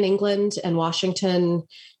started in England, and Washington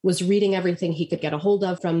was reading everything he could get a hold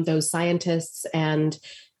of from those scientists and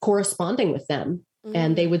corresponding with them.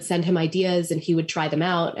 And they would send him ideas and he would try them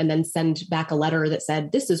out and then send back a letter that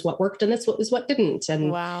said, this is what worked and this is what didn't.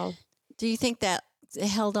 And wow. Do you think that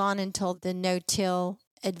held on until the no-till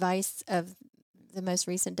advice of the most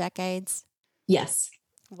recent decades? Yes.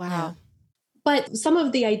 Wow. Yeah. But some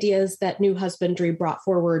of the ideas that New Husbandry brought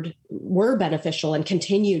forward were beneficial and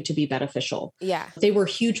continued to be beneficial. Yeah. They were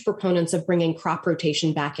huge proponents of bringing crop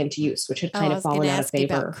rotation back into use, which had kind of fallen out of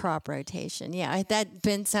favor. About crop rotation. Yeah. Had that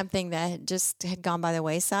been something that just had gone by the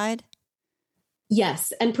wayside?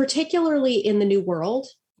 Yes. And particularly in the New World,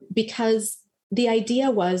 because the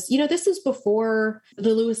idea was, this is before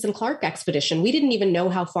the Lewis and Clark expedition. We didn't even know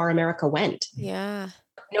how far America went. Yeah.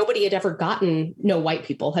 Nobody had ever no white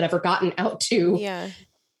people had ever gotten out to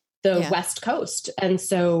the West Coast. And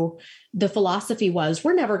so the philosophy was,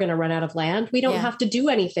 we're never going to run out of land. We don't have to do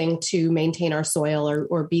anything to maintain our soil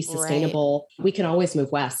or be sustainable. Right. We can always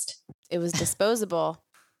move west. It was disposable.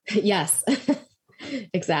 Yes,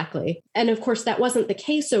 exactly. And of course, that wasn't the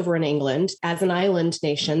case over in England. As an island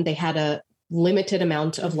nation, they had a limited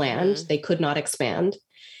amount of land. They could not expand.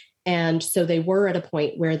 And so they were at a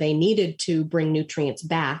point where they needed to bring nutrients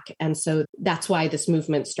back. And so that's why this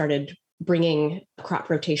movement started bringing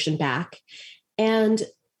crop rotation back. And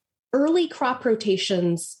early crop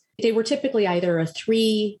rotations, they were typically either a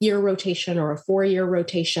 3-year rotation or a 4-year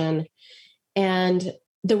rotation. And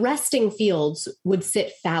the resting fields would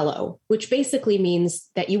sit fallow, which basically means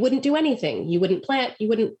that you wouldn't do anything. You wouldn't plant, you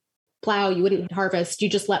wouldn't plow, you wouldn't harvest. You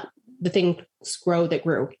just let the things grow that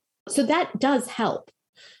grew. So that does help.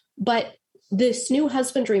 But this new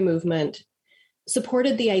husbandry movement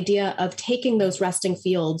supported the idea of taking those resting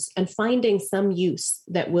fields and finding some use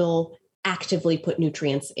that will actively put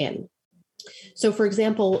nutrients in. So, for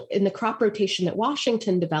example, in the crop rotation that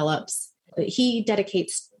Washington develops, he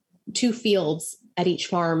dedicates 2 fields at each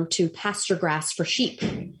farm to pasture grass for sheep.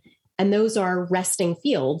 And those are resting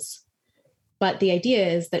fields. But the idea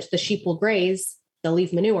is that the sheep will graze, they'll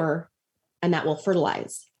leave manure, and that will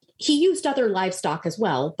fertilize. He used other livestock as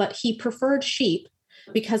well, but he preferred sheep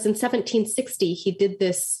because in 1760, he did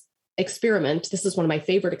this experiment. This is one of my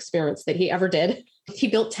favorite experiments that he ever did. He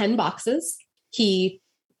built 10 boxes. He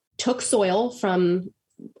took soil from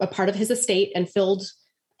a part of his estate and filled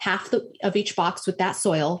half of each box with that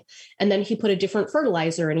soil. And then he put a different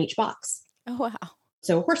fertilizer in each box. Oh, wow.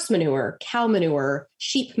 So horse manure, cow manure,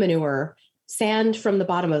 sheep manure, sand from the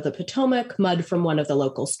bottom of the Potomac, mud from one of the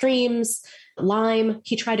local streams, lime.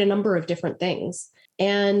 He tried a number of different things.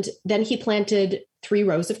 And then he planted 3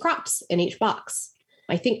 rows of crops in each box.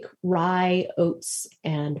 I think rye, oats,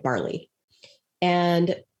 and barley.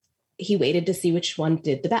 And he waited to see which one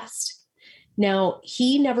did the best. Now,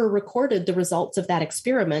 he never recorded the results of that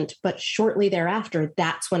experiment, but shortly thereafter,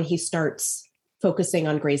 that's when he starts focusing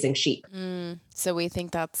on grazing sheep. So we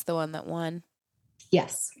think that's the one that won.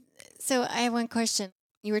 Yes. So I have one question.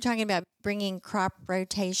 You were talking about bringing crop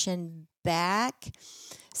rotation back.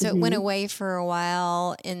 So it went away for a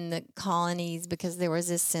while in the colonies because there was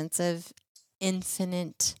this sense of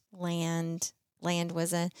infinite land. Land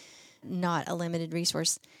was not a limited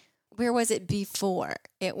resource. Where was it before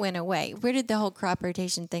it went away? Where did the whole crop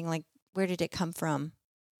rotation thing, where did it come from?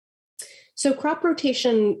 So crop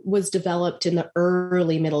rotation was developed in the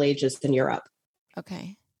early Middle Ages in Europe.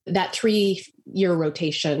 Okay. That 3-year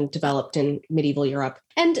rotation developed in medieval Europe.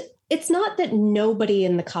 And it's not that nobody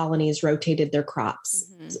in the colonies rotated their crops.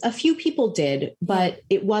 A few people did, but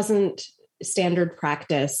it wasn't standard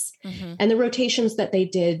practice. And the rotations that they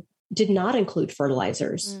did not include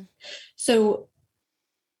fertilizers. So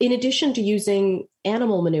in addition to using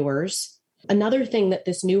animal manures, another thing that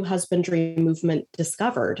this new husbandry movement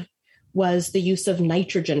discovered was the use of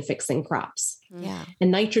nitrogen fixing crops. Yeah.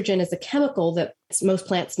 And nitrogen is a chemical that most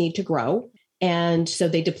plants need to grow. And so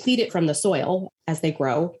they deplete it from the soil as they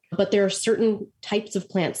grow. But there are certain types of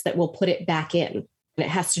plants that will put it back in. And it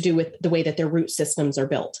has to do with the way that their root systems are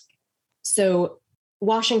built. So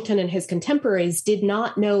Washington and his contemporaries did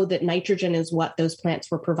not know that nitrogen is what those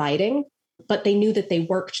plants were providing, but they knew that they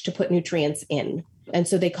worked to put nutrients in. And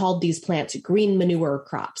so they called these plants green manure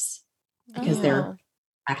crops because they're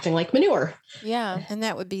acting like manure. Yeah. And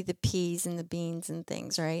that would be the peas and the beans and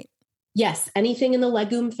things, right? Yes. Anything in the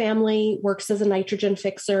legume family works as a nitrogen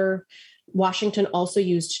fixer. Washington also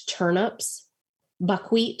used turnips,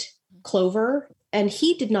 buckwheat, clover, and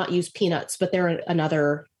he did not use peanuts, but they're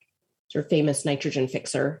another sort of famous nitrogen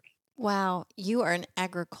fixer. Wow. You are an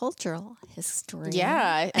agricultural historian.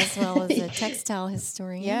 Yeah. As well as a textile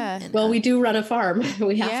historian. Yeah. And, Well, we do run a farm.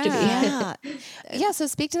 We have to be. Yeah. Yeah. So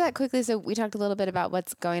speak to that quickly. So we talked a little bit about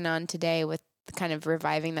what's going on today with kind of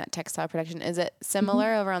reviving that textile production. Is it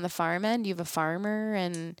similar over on the farm end? You have a farmer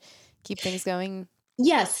and keep things going?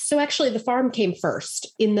 Yes. So actually the farm came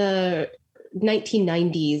first. In the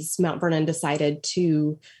 1990s, Mount Vernon decided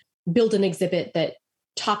to build an exhibit that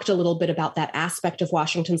talked a little bit about that aspect of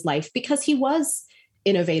Washington's life because he was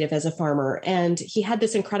innovative as a farmer and he had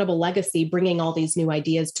this incredible legacy bringing all these new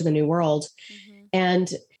ideas to the new world. And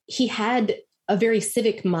he had a very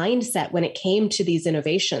civic mindset when it came to these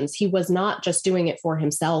innovations. He was not just doing it for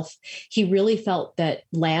himself. He really felt that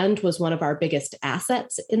land was one of our biggest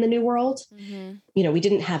assets in the new world. You know, we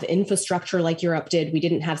didn't have infrastructure like Europe did. We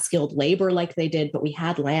didn't have skilled labor like they did, but we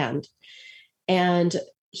had land. And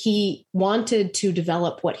he wanted to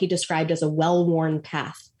develop what he described as a well-worn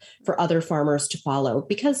path for other farmers to follow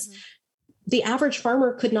because the average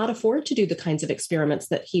farmer could not afford to do the kinds of experiments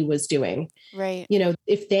that he was doing. Right. You know,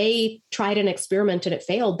 if they tried an experiment and it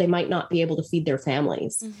failed, they might not be able to feed their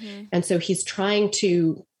families. And so he's trying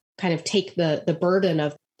to kind of take the burden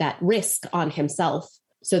of that risk on himself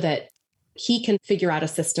so that he can figure out a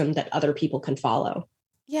system that other people can follow.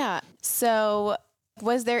 Yeah. So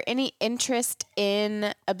was there any interest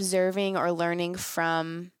in observing or learning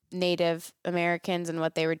from Native Americans and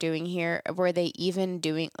what they were doing here? Were they even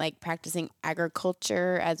doing practicing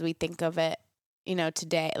agriculture as we think of it, you know,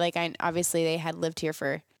 today? Obviously they had lived here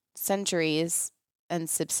for centuries and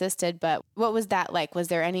subsisted, but what was that like? Was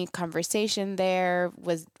there any conversation there?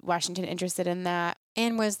 Was Washington interested in that?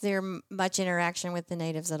 And was there much interaction with the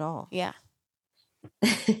natives at all? Yeah.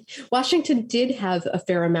 Washington did have a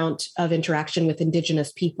fair amount of interaction with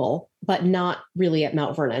indigenous people, but not really at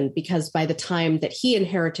Mount Vernon, because by the time that he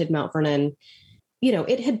inherited Mount Vernon,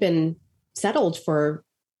 it had been settled for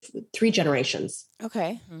 3 generations.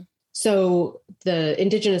 Okay. So the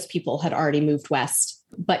indigenous people had already moved west,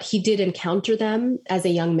 but he did encounter them as a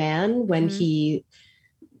young man when he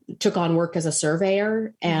took on work as a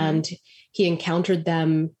surveyor, and he encountered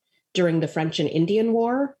them during the French and Indian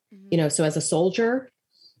War, so as a soldier.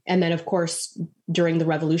 And then, of course, during the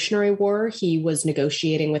Revolutionary War, he was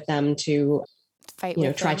negotiating with them to fight,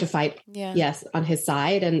 try to fight, yes, on his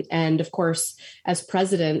side. And of course, as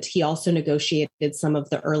president, he also negotiated some of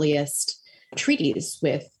the earliest treaties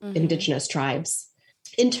with indigenous tribes.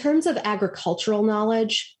 In terms of agricultural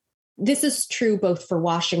knowledge, this is true both for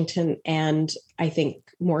Washington and I think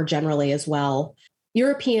more generally as well.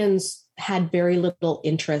 Europeans had very little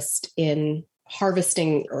interest in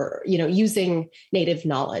harvesting or, using native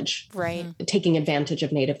knowledge, right? Taking advantage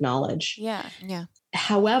of native knowledge. Yeah.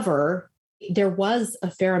 However, there was a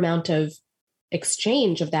fair amount of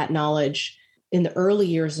exchange of that knowledge in the early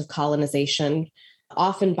years of colonization,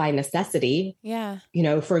 often by necessity. Yeah.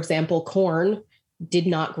 For example, corn did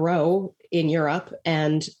not grow in Europe.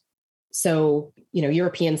 And so,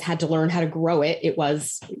 Europeans had to learn how to grow it. It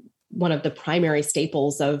was one of the primary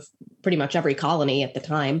staples of pretty much every colony at the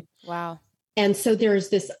time. Wow. And so there's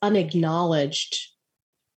this unacknowledged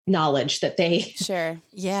knowledge that they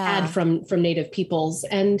had from native peoples.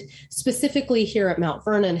 And specifically here at Mount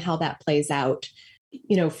Vernon, how that plays out,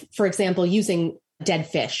 for example, using dead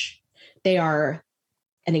fish, they are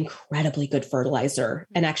an incredibly good fertilizer.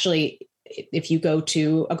 And actually, if you go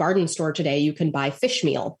to a garden store today, you can buy fish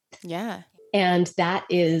meal. Yeah. And that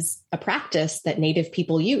is a practice that native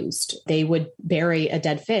people used. They would bury a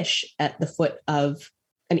dead fish at the foot of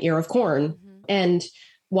an ear of corn. And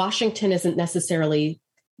Washington isn't necessarily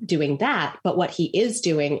doing that, but what he is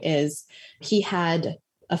doing is he had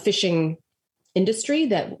a fishing industry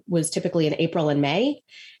that was typically in April and May,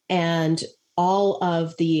 and all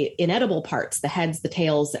of the inedible parts, the heads, the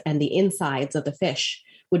tails, and the insides of the fish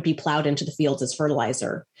would be plowed into the fields as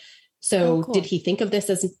fertilizer. So Did he think of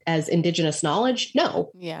this as indigenous knowledge?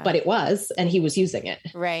 No, but it was, and he was using it.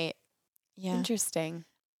 Right. Yeah. Interesting.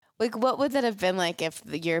 Like, what would that have been like if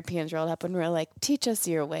the Europeans rolled up and were like, teach us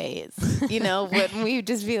your ways? Wouldn't we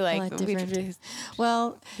just be like,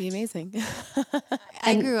 well, be amazing.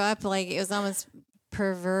 I grew up like it was almost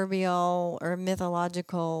proverbial or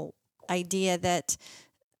mythological idea that,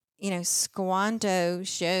 Squanto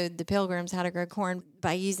showed the Pilgrims how to grow corn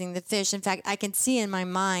by using the fish. In fact, I can see in my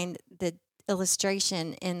mind the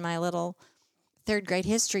illustration in my little 3rd grade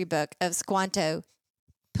history book of Squanto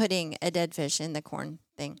putting a dead fish in the corn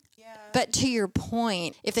thing. Yeah. But to your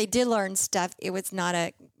point, if they did learn stuff, it was not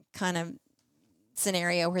a kind of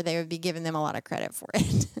scenario where they would be giving them a lot of credit for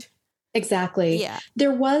it. Exactly. Yeah.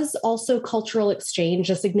 There was also cultural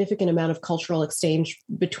exchange, a significant amount of cultural exchange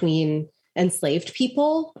between enslaved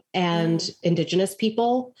people and indigenous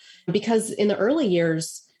people, because in the early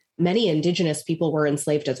years, many indigenous people were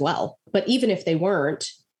enslaved as well. But even if they weren't,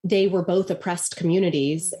 they were both oppressed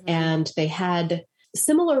communities and they had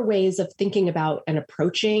similar ways of thinking about and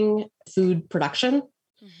approaching food production.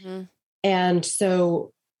 And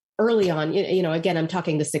so early on, again, I'm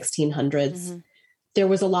talking the 1600s, there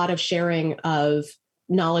was a lot of sharing of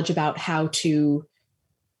knowledge about how to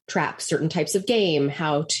trap certain types of game,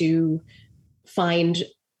 how to find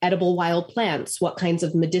edible wild plants, what kinds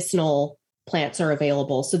of medicinal plants are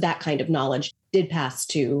available. So that kind of knowledge did pass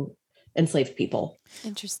to enslaved people.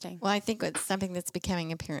 Interesting. Well, I think it's something that's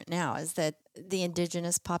becoming apparent now is that the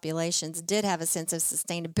indigenous populations did have a sense of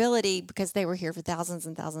sustainability because they were here for thousands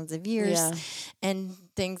and thousands of years, and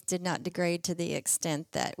things did not degrade to the extent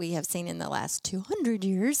that we have seen in the last 200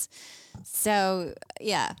 years. So,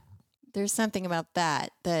 there's something about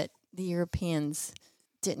that the Europeans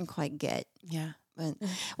didn't quite get. Yeah. But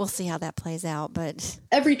we'll see how that plays out. But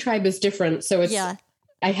every tribe is different. So it's,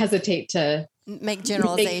 I hesitate to make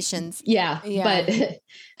generalizations. But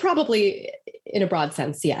probably in a broad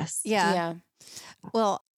sense, yes. Yeah.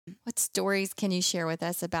 Well, what stories can you share with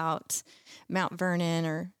us about Mount Vernon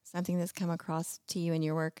or something that's come across to you in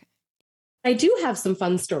your work? I do have some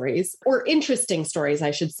fun stories, or interesting stories, I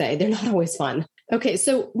should say. They're not always fun. Okay,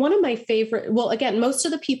 so one of my favorite, well, again, most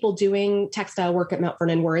of the people doing textile work at Mount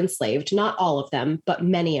Vernon were enslaved, not all of them, but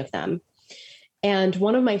many of them. And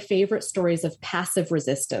one of my favorite stories of passive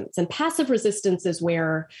resistance. And passive resistance is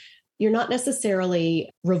where you're not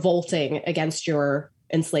necessarily revolting against your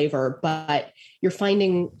enslaver, but you're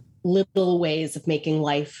finding little ways of making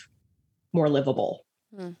life more livable.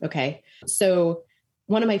 Okay. So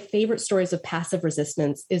one of my favorite stories of passive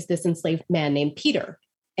resistance is this enslaved man named Peter.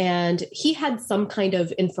 And he had some kind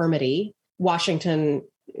of infirmity. Washington,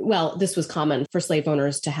 well, this was common for slave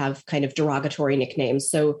owners to have kind of derogatory nicknames.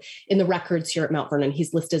 So in the records here at Mount Vernon,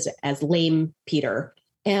 he's listed as Lame Peter.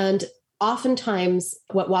 And oftentimes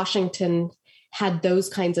what Washington had those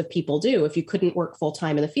kinds of people do, if you couldn't work full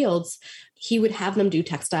time in the fields, he would have them do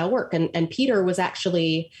textile work. And Peter was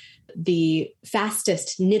actually the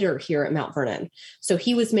fastest knitter here at Mount Vernon. So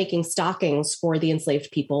he was making stockings for the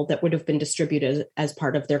enslaved people that would have been distributed as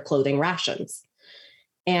part of their clothing rations.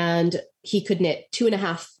 And he could knit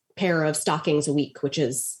 2.5 pair of stockings a week, which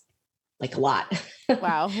is like a lot.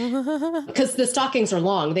 Wow. Because the stockings are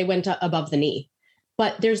long. They went above the knee.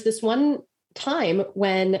 But there's this one time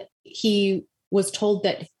when he was told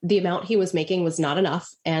that the amount he was making was not enough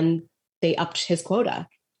and they upped his quota.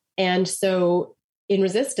 And so in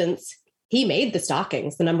resistance, he made the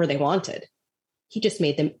stockings the number they wanted. He just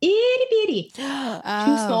made them itty bitty, too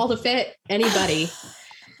small to fit anybody.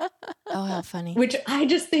 Oh, how funny. Which I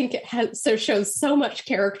just think shows so much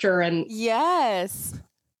character. And yes,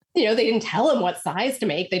 they didn't tell him what size to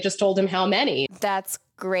make. They just told him how many. That's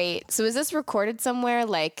great. So is this recorded somewhere,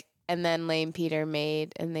 and then Lame Peter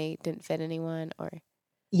made and they didn't fit anyone, or?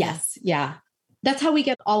 Yes. Yeah. That's how we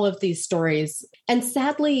get all of these stories. And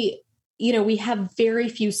sadly, we have very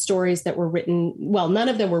few stories that were written. Well, none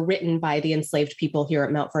of them were written by the enslaved people here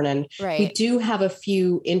at Mount Vernon. Right. We do have a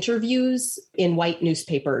few interviews in white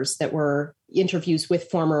newspapers that were interviews with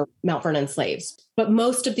former Mount Vernon slaves. But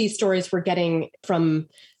most of these stories we're getting from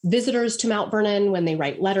visitors to Mount Vernon when they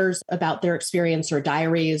write letters about their experience or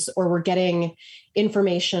diaries, or we're getting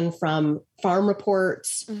information from farm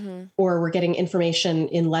reports, or we're getting information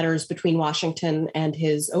in letters between Washington and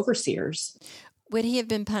his overseers. Would he have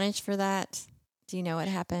been punished for that? Do you know what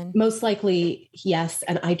happened? Most likely, yes.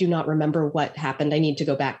 And I do not remember what happened. I need to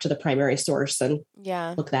go back to the primary source and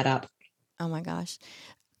look that up. Oh my gosh.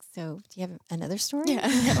 So do you have another story? Yeah,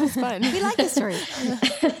 that was fun. We like this story.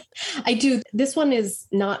 I do. This one is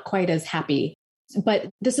not quite as happy, but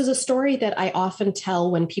this is a story that I often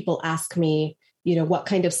tell when people ask me, what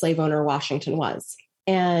kind of slave owner Washington was.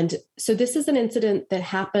 And so this is an incident that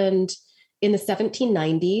happened in the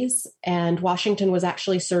 1790s, and Washington was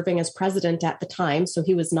actually serving as president at the time. So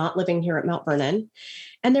he was not living here at Mount Vernon.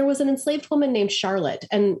 And there was an enslaved woman named Charlotte.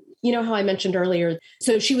 And you know how I mentioned earlier,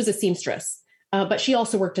 so she was a seamstress, but she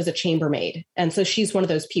also worked as a chambermaid. And so she's one of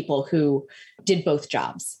those people who did both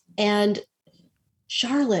jobs. And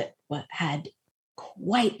Charlotte had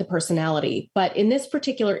quite the personality. But in this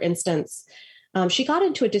particular instance, she got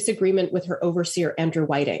into a disagreement with her overseer, Andrew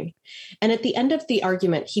Whiting. And at the end of the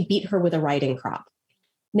argument, he beat her with a riding crop.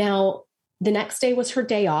 Now, the next day was her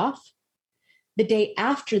day off. The day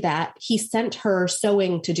after that, he sent her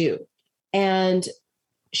sewing to do. And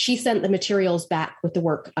she sent the materials back with the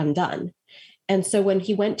work undone. And so when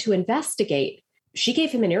he went to investigate, she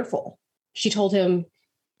gave him an earful. She told him,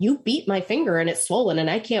 "You beat my finger and it's swollen and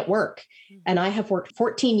I can't work. And I have worked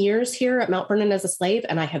 14 years here at Mount Vernon as a slave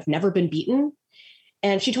and I have never been beaten."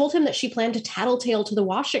 And she told him that she planned to tattletale to the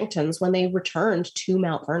Washingtons when they returned to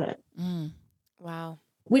Mount Vernon. Wow.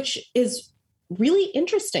 Which is really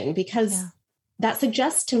interesting because that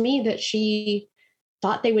suggests to me that she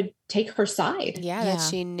thought they would take her side. Yeah, that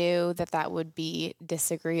she knew that would be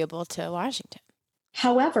disagreeable to Washington.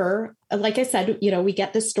 However, like I said, we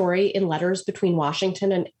get this story in letters between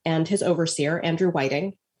Washington and his overseer, Andrew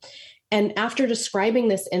Whiting. And after describing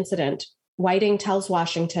this incident, Whiting tells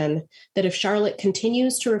Washington that if Charlotte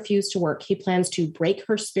continues to refuse to work, he plans to break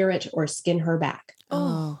her spirit or skin her back.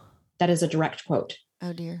 Oh. That is a direct quote.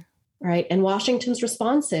 Oh, dear. Right. And Washington's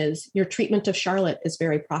response is, "Your treatment of Charlotte is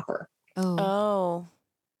very proper." Oh.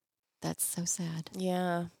 That's so sad.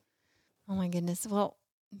 Yeah. Oh, my goodness. Well,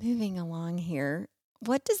 moving along here,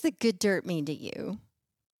 what does the good dirt mean to you?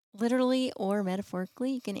 Literally or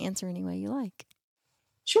metaphorically? You can answer any way you like.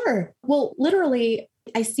 Sure. Well, literally,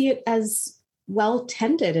 I see it as well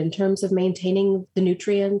tended in terms of maintaining the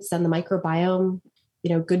nutrients and the microbiome.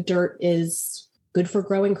 Good dirt is good for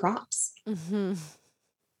growing crops. Mm-hmm.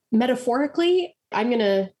 Metaphorically, I'm going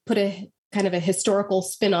to put a kind of a historical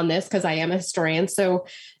spin on this because I am a historian. So,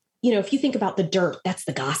 if you think about the dirt, that's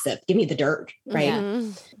the gossip. Give me the dirt, right? Yeah.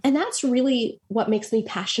 And that's really what makes me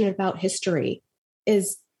passionate about history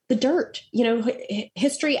is the dirt.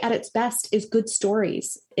 History at its best is good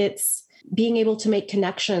stories. It's being able to make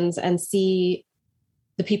connections and see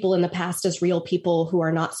the people in the past as real people who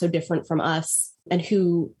are not so different from us and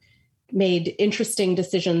who made interesting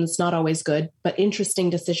decisions, not always good, but interesting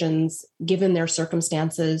decisions given their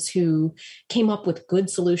circumstances, who came up with good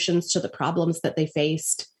solutions to the problems that they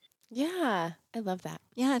faced. Yeah, I love that.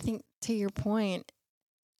 Yeah, I think to your point,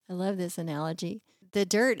 I love this analogy. The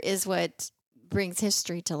dirt is what brings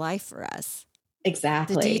history to life for us.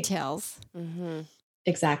 Exactly. The details. Mm-hmm.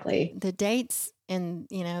 Exactly. The dates and,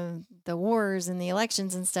 the wars and the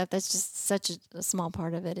elections and stuff, that's just such a small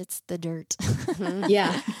part of it. It's the dirt.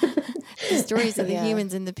 Yeah. The stories of the Yeah.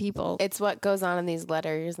 humans and the people. It's what goes on in these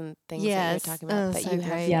letters and things that you're Yes. talking about that so you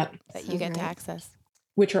have, great. Yep. that So you get to great. access.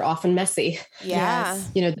 Which are often messy. Yeah.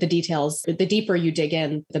 Yes. The details, the deeper you dig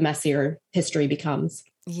in, the messier history becomes.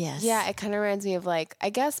 Yes. Yeah, it kind of reminds me of I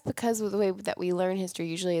guess because of the way that we learn history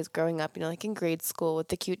usually is growing up, like in grade school with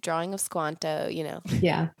the cute drawing of Squanto,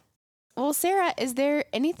 Yeah. Well, Sara, is there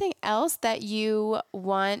anything else that you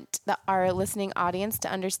want our listening audience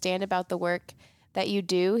to understand about the work that you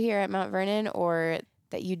do here at Mount Vernon, or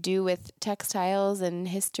that you do with textiles and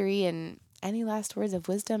history, and any last words of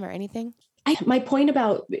wisdom or anything? My point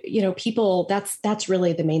about, people, that's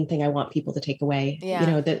really the main thing I want people to take away.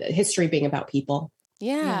 Yeah. The history being about people.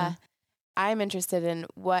 Yeah. I'm interested in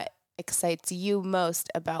what excites you most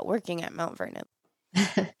about working at Mount Vernon.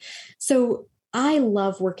 So I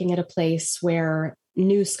love working at a place where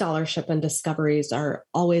new scholarship and discoveries are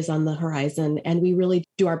always on the horizon, and we really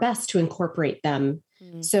do our best to incorporate them.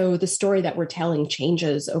 Mm. So the story that we're telling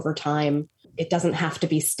changes over time. It doesn't have to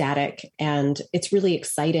be static. And it's really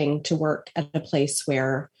exciting to work at a place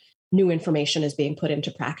where new information is being put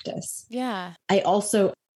into practice. Yeah. I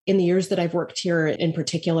also, in the years that I've worked here in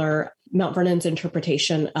particular, Mount Vernon's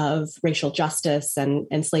interpretation of racial justice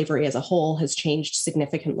and slavery as a whole has changed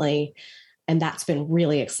significantly. And that's been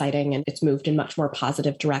really exciting, and it's moved in much more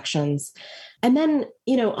positive directions. And then,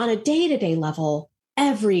 on a day-to-day level,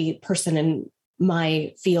 every person in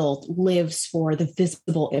my field lives for the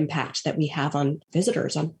visible impact that we have on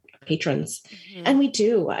visitors, on patrons. Mm-hmm. And we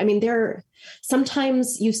do. I mean,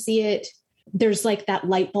 sometimes you see it, there's that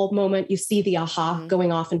light bulb moment, you see the aha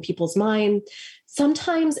going off in people's mind.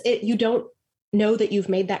 Sometimes you don't know that you've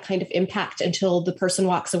made that kind of impact until the person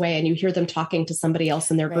walks away and you hear them talking to somebody else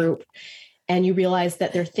in their group. And you realize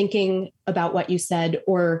that they're thinking about what you said,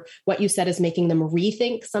 or what you said is making them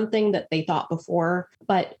rethink something that they thought before.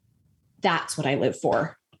 But that's what I live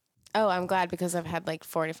for. Oh, I'm glad, because I've had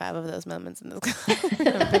 45 of those moments in this class.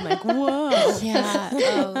 I've been whoa. Yeah.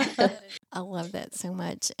 Oh, I love that so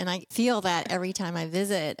much. And I feel that every time I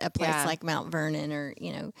visit a place like Mount Vernon, or,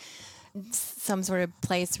 some sort of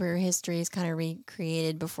place where history is kind of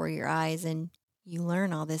recreated before your eyes, and you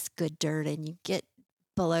learn all this good dirt and you get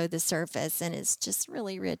below the surface, and it's just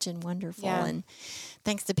really rich and wonderful. Yeah. And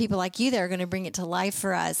thanks to people like you that are going to bring it to life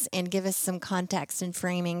for us and give us some context and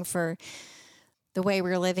framing for the way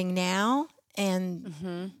we're living now,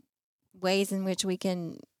 and ways in which we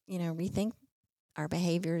can, rethink our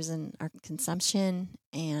behaviors and our consumption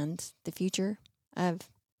and the future of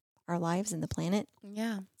our lives and the planet.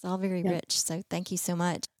 Yeah. It's all very rich. So thank you so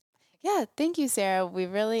much. Yeah, thank you, Sara. We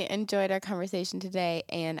really enjoyed our conversation today,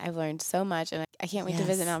 and I've learned so much, and I can't wait to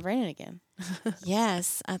visit Mount Vernon again.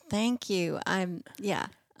 Yes, thank you. I'm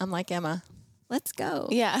like Emma. Let's go.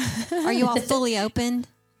 Yeah. Are you all fully open?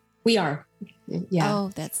 We are. Yeah.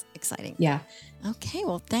 Oh, that's exciting. Yeah. Okay,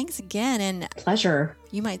 well, thanks again, and Pleasure.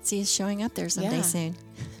 you might see us showing up there someday soon.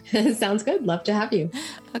 Sounds good. Love to have you.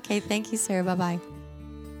 Okay, thank you, Sara. Bye-bye.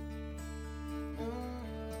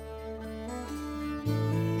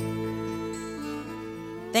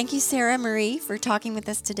 Thank you, Sara Marie, for talking with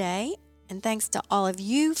us today. And thanks to all of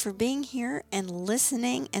you for being here and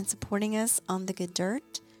listening and supporting us on The Good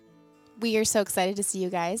Dirt. We are so excited to see you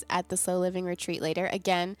guys at the Slow Living Retreat later.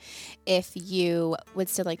 Again, if you would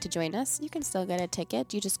still like to join us, you can still get a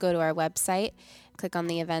ticket. You just go to our website, click on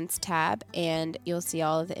the events tab, and you'll see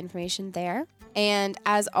all of the information there. And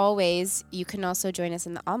as always, you can also join us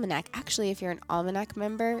in the Almanac. Actually, if you're an Almanac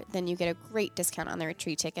member, then you get a great discount on the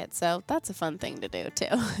retreat ticket. So that's a fun thing to do too.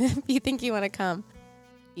 If you think you want to come,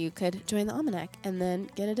 you could join the Almanac and then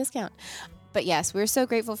get a discount. But yes, we're so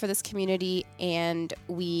grateful for this community, and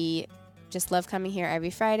we just love coming here every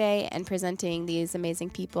Friday and presenting these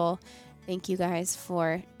amazing people. Thank you guys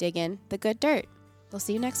for digging the good dirt. We'll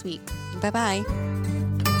see you next week. Bye-bye.